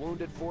sending our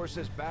wounded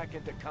forces back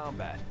into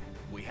combat.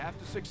 We have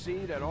to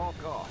succeed at all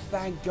costs.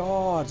 Thank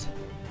God.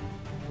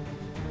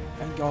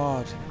 Thank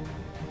God.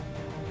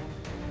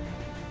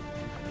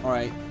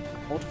 Alright.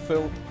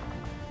 Autofill.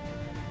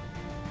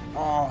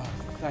 Oh,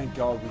 thank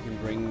God we can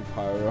bring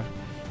Pyra.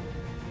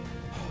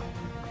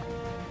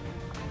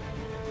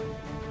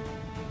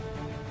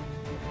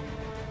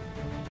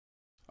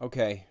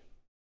 Okay.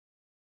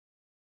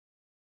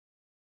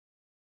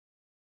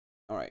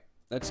 Alright.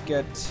 Let's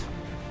get...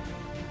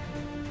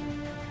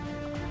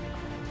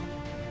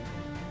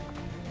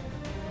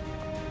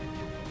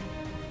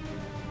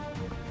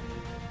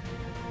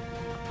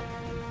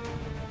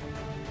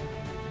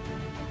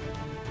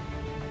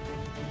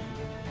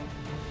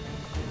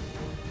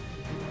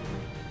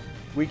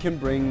 We can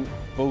bring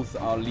both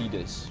our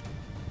leaders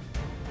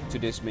to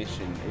this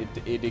mission.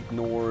 It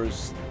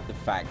ignores the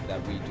fact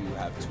that we do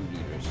have 2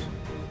 leaders.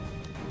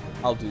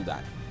 I'll do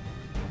that.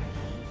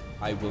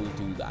 I will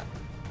do that.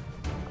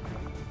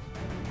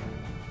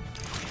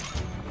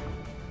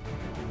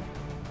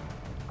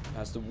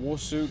 Has the war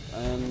suit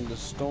and the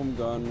storm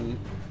gun.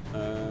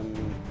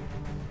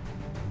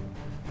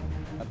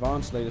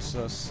 Advanced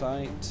laser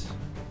sight.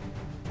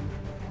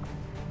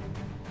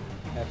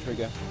 Hair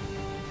trigger.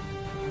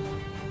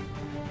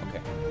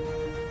 Okay.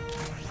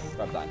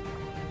 Grab that.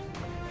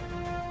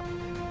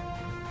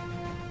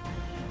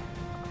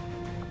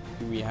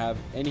 Do we have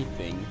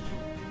anything?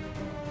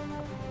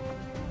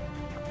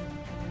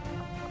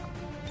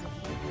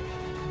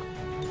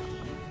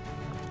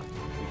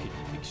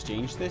 We could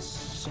exchange this.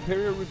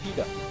 Superior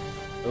repeater.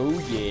 Oh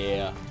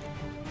yeah.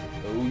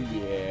 Oh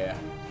yeah.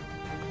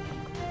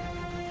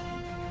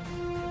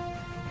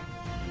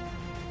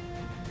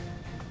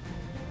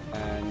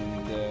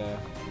 And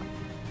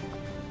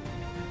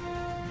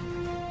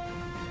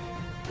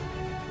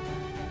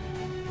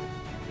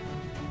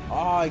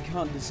I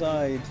can't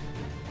decide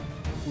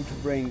who to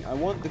bring. I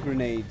want the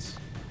grenades.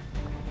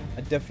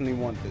 I definitely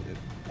want the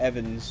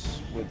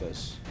Evans with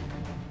us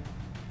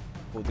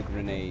for the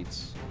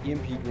grenades.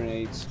 EMP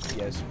grenades,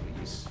 yes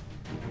please.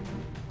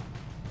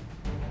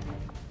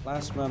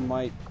 Plasma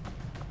might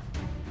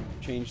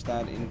change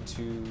that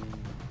into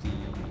the...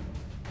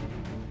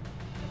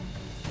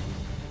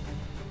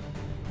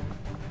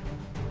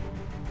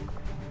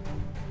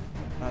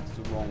 That's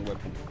the wrong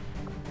weapon.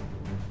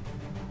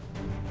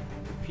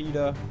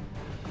 Repeater.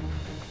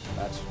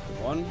 That's the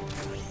one.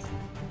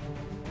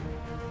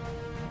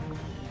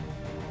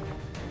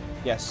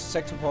 Yes,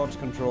 sector ports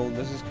control.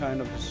 This is kind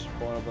of a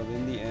spoiler, but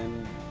in the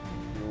end,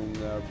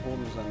 there are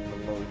portals and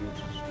the low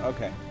users.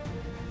 Okay.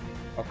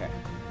 Okay.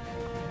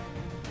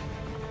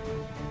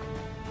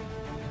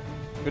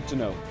 Good to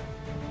know.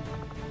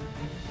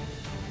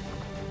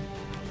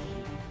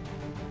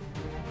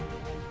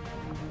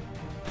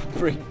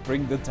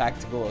 Bring the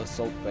tactical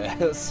assault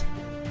bears.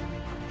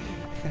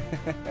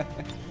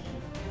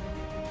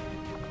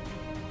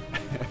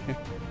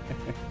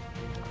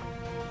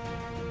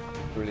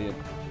 Brilliant.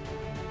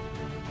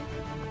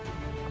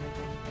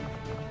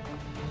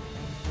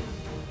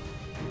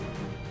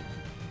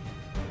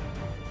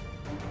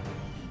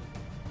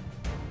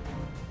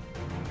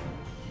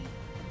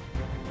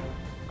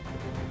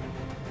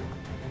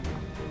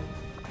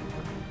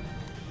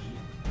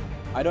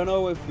 I don't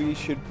know if we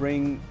should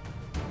bring...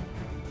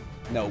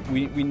 No,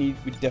 we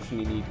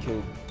definitely need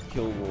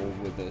kill wall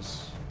with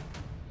this.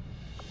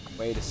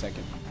 Wait a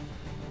second.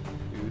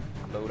 Dude,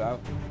 load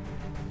out.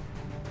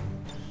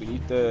 We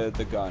need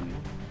the gun.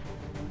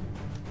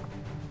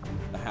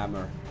 The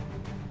hammer.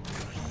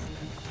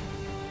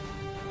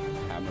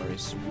 Hammer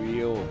is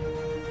real.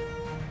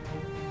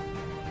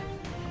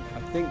 I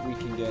think we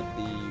can get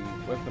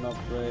the weapon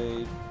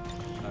upgrade.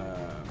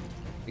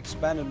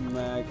 Expanded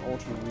mag,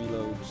 auto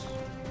reloads.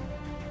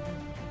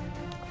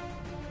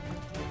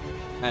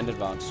 And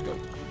advanced scope.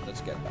 Let's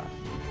get that.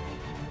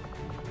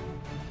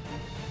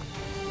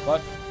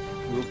 But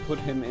we'll put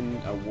him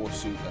in a war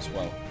suit as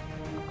well.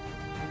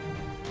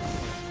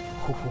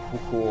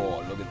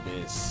 Look at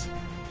this.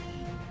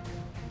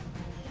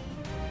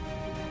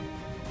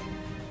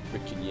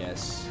 Freaking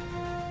yes.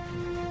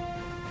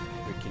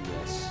 Freaking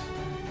yes.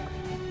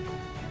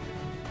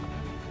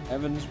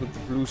 Evans with the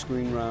blue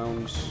screen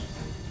rounds.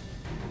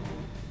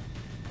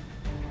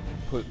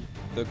 Put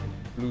the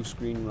blue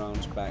screen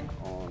rounds back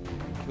on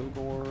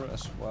Kilgore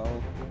as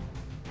well.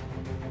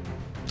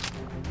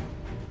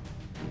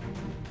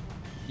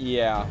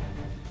 Yeah.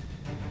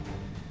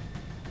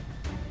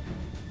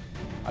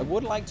 I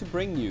would like to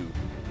bring you.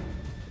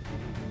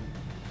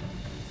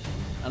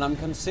 And I'm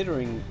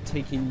considering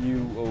taking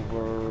you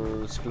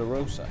over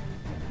Sclerosa.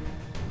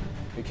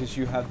 Because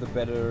you have the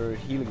better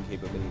healing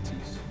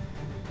capabilities.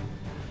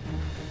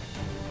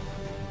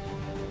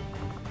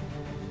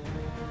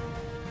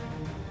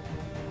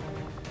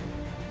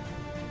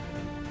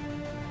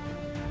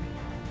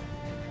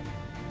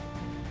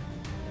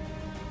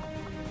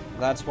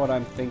 That's what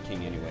I'm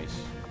thinking anyways.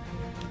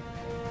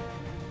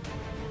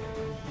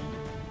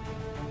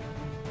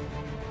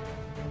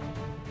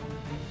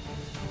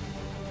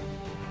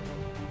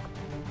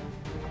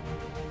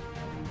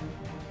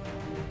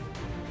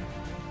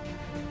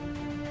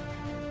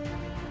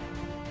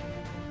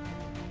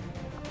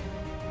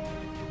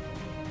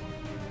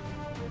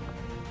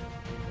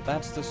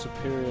 That's the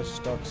superior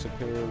stock,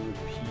 superior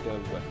repeater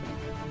weapon.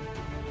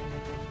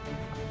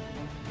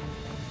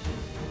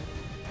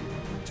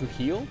 To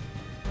heal?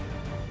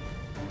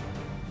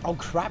 Oh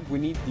crap, we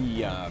need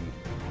the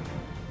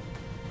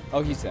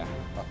Oh, he's there.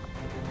 Oh.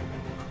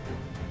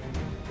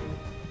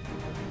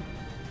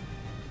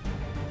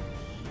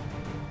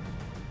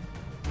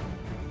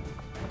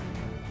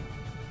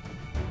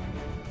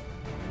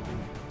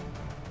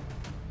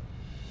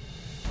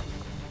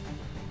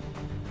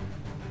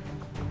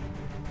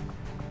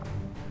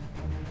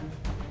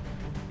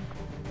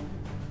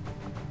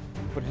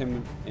 Put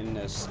him in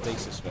a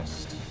stasis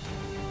vest.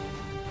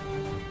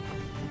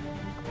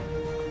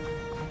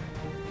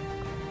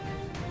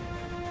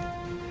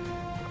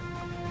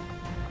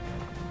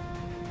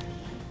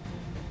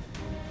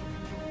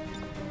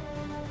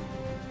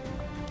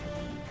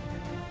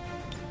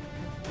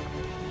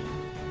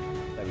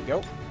 There we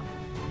go.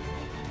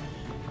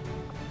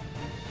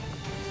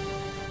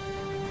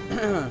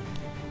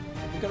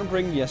 We're gonna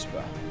bring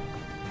Jesper.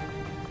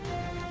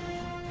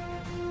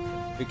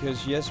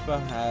 Because Jesper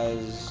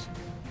has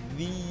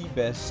the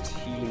best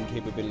healing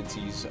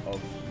capabilities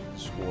of the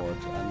squad,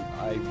 and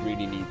I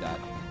really need that.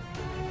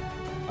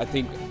 I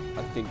think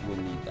we'll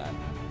need that.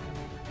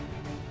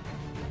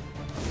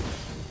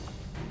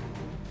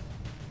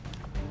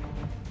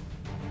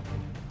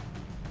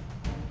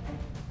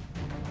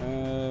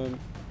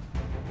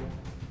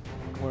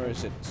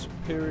 exit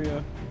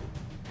superior.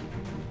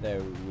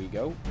 There we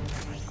go.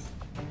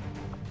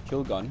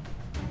 Kill gun.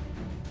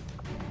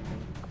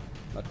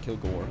 Not kill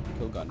gore,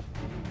 kill gun.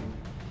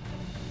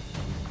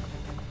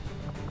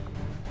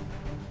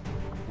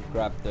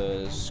 Grab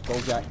the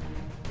skulljack.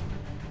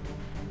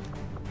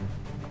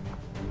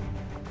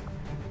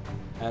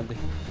 And the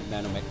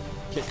nanomech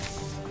kit.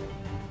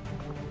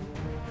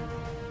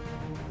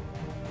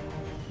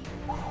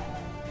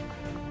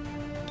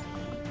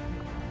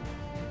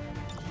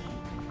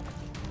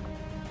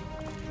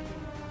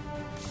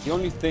 The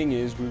only thing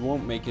is, we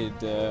won't make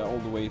it all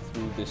the way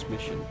through this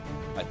mission,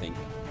 I think.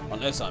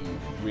 Unless I'm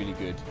really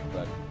good,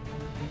 but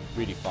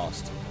really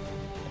fast.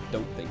 I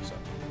don't think so.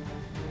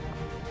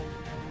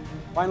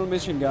 Final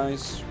mission,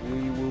 guys.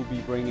 We will be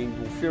bringing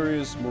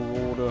Furious,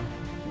 Marauder,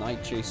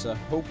 Night Chaser,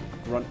 Hope,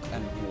 Grunt,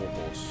 and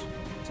Warhorse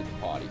to the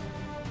party.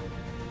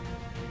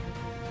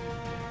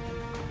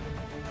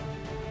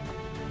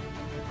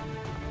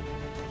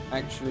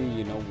 Actually,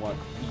 you know what?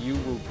 You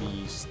will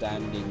be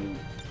standing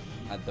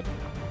at the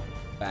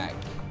back.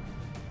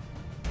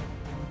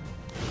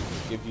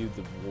 Give you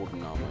the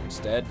Warden armor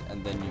instead,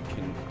 and then you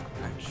can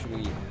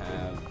actually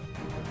have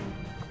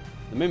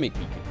the Mimic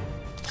Beacon.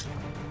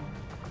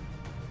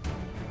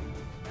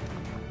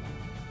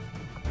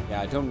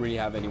 Yeah, I don't really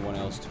have anyone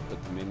else to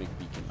put the Mimic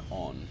Beacon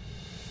on.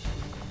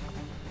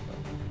 So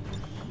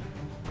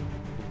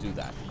we'll do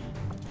that.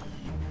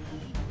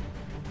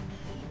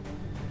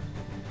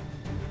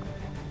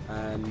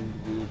 And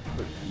we'll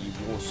put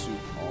the war suit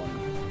on.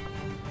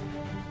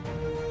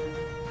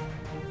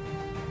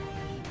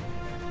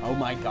 Oh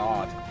my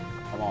god.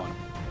 Come on.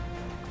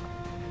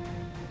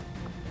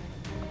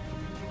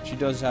 She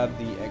does have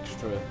the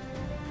extra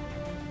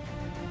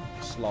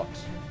slot.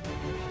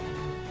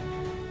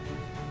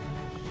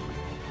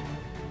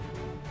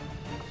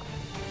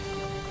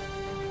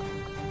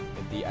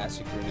 The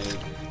acid grenade.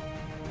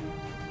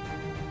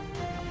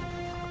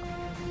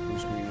 Blue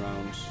screen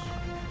rounds.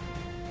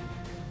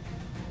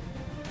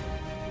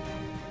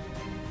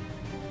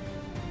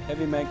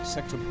 Heavy mech,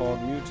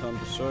 sectopod, mutant,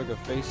 berserker,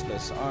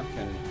 faceless,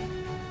 arcan,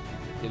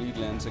 elite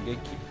lancer,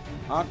 gatekeeper.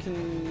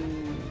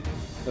 Arcan,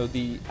 though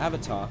the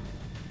avatar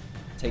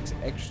takes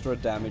extra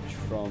damage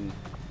from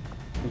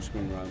blue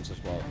screen rounds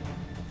as well.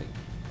 I think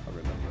I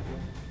remember.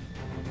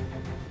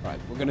 Right,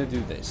 we're gonna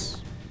do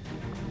this.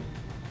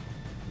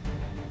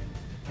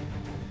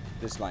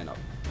 This lineup.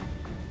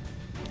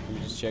 Let me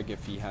just check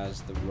if he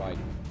has the right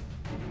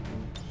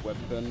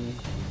weapon.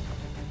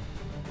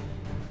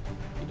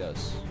 He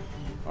does.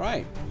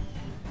 Alright.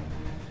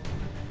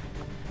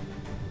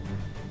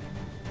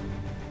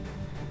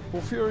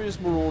 For Furious,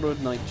 Marauder,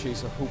 Night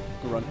Chaser, Hope,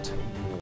 Grunt,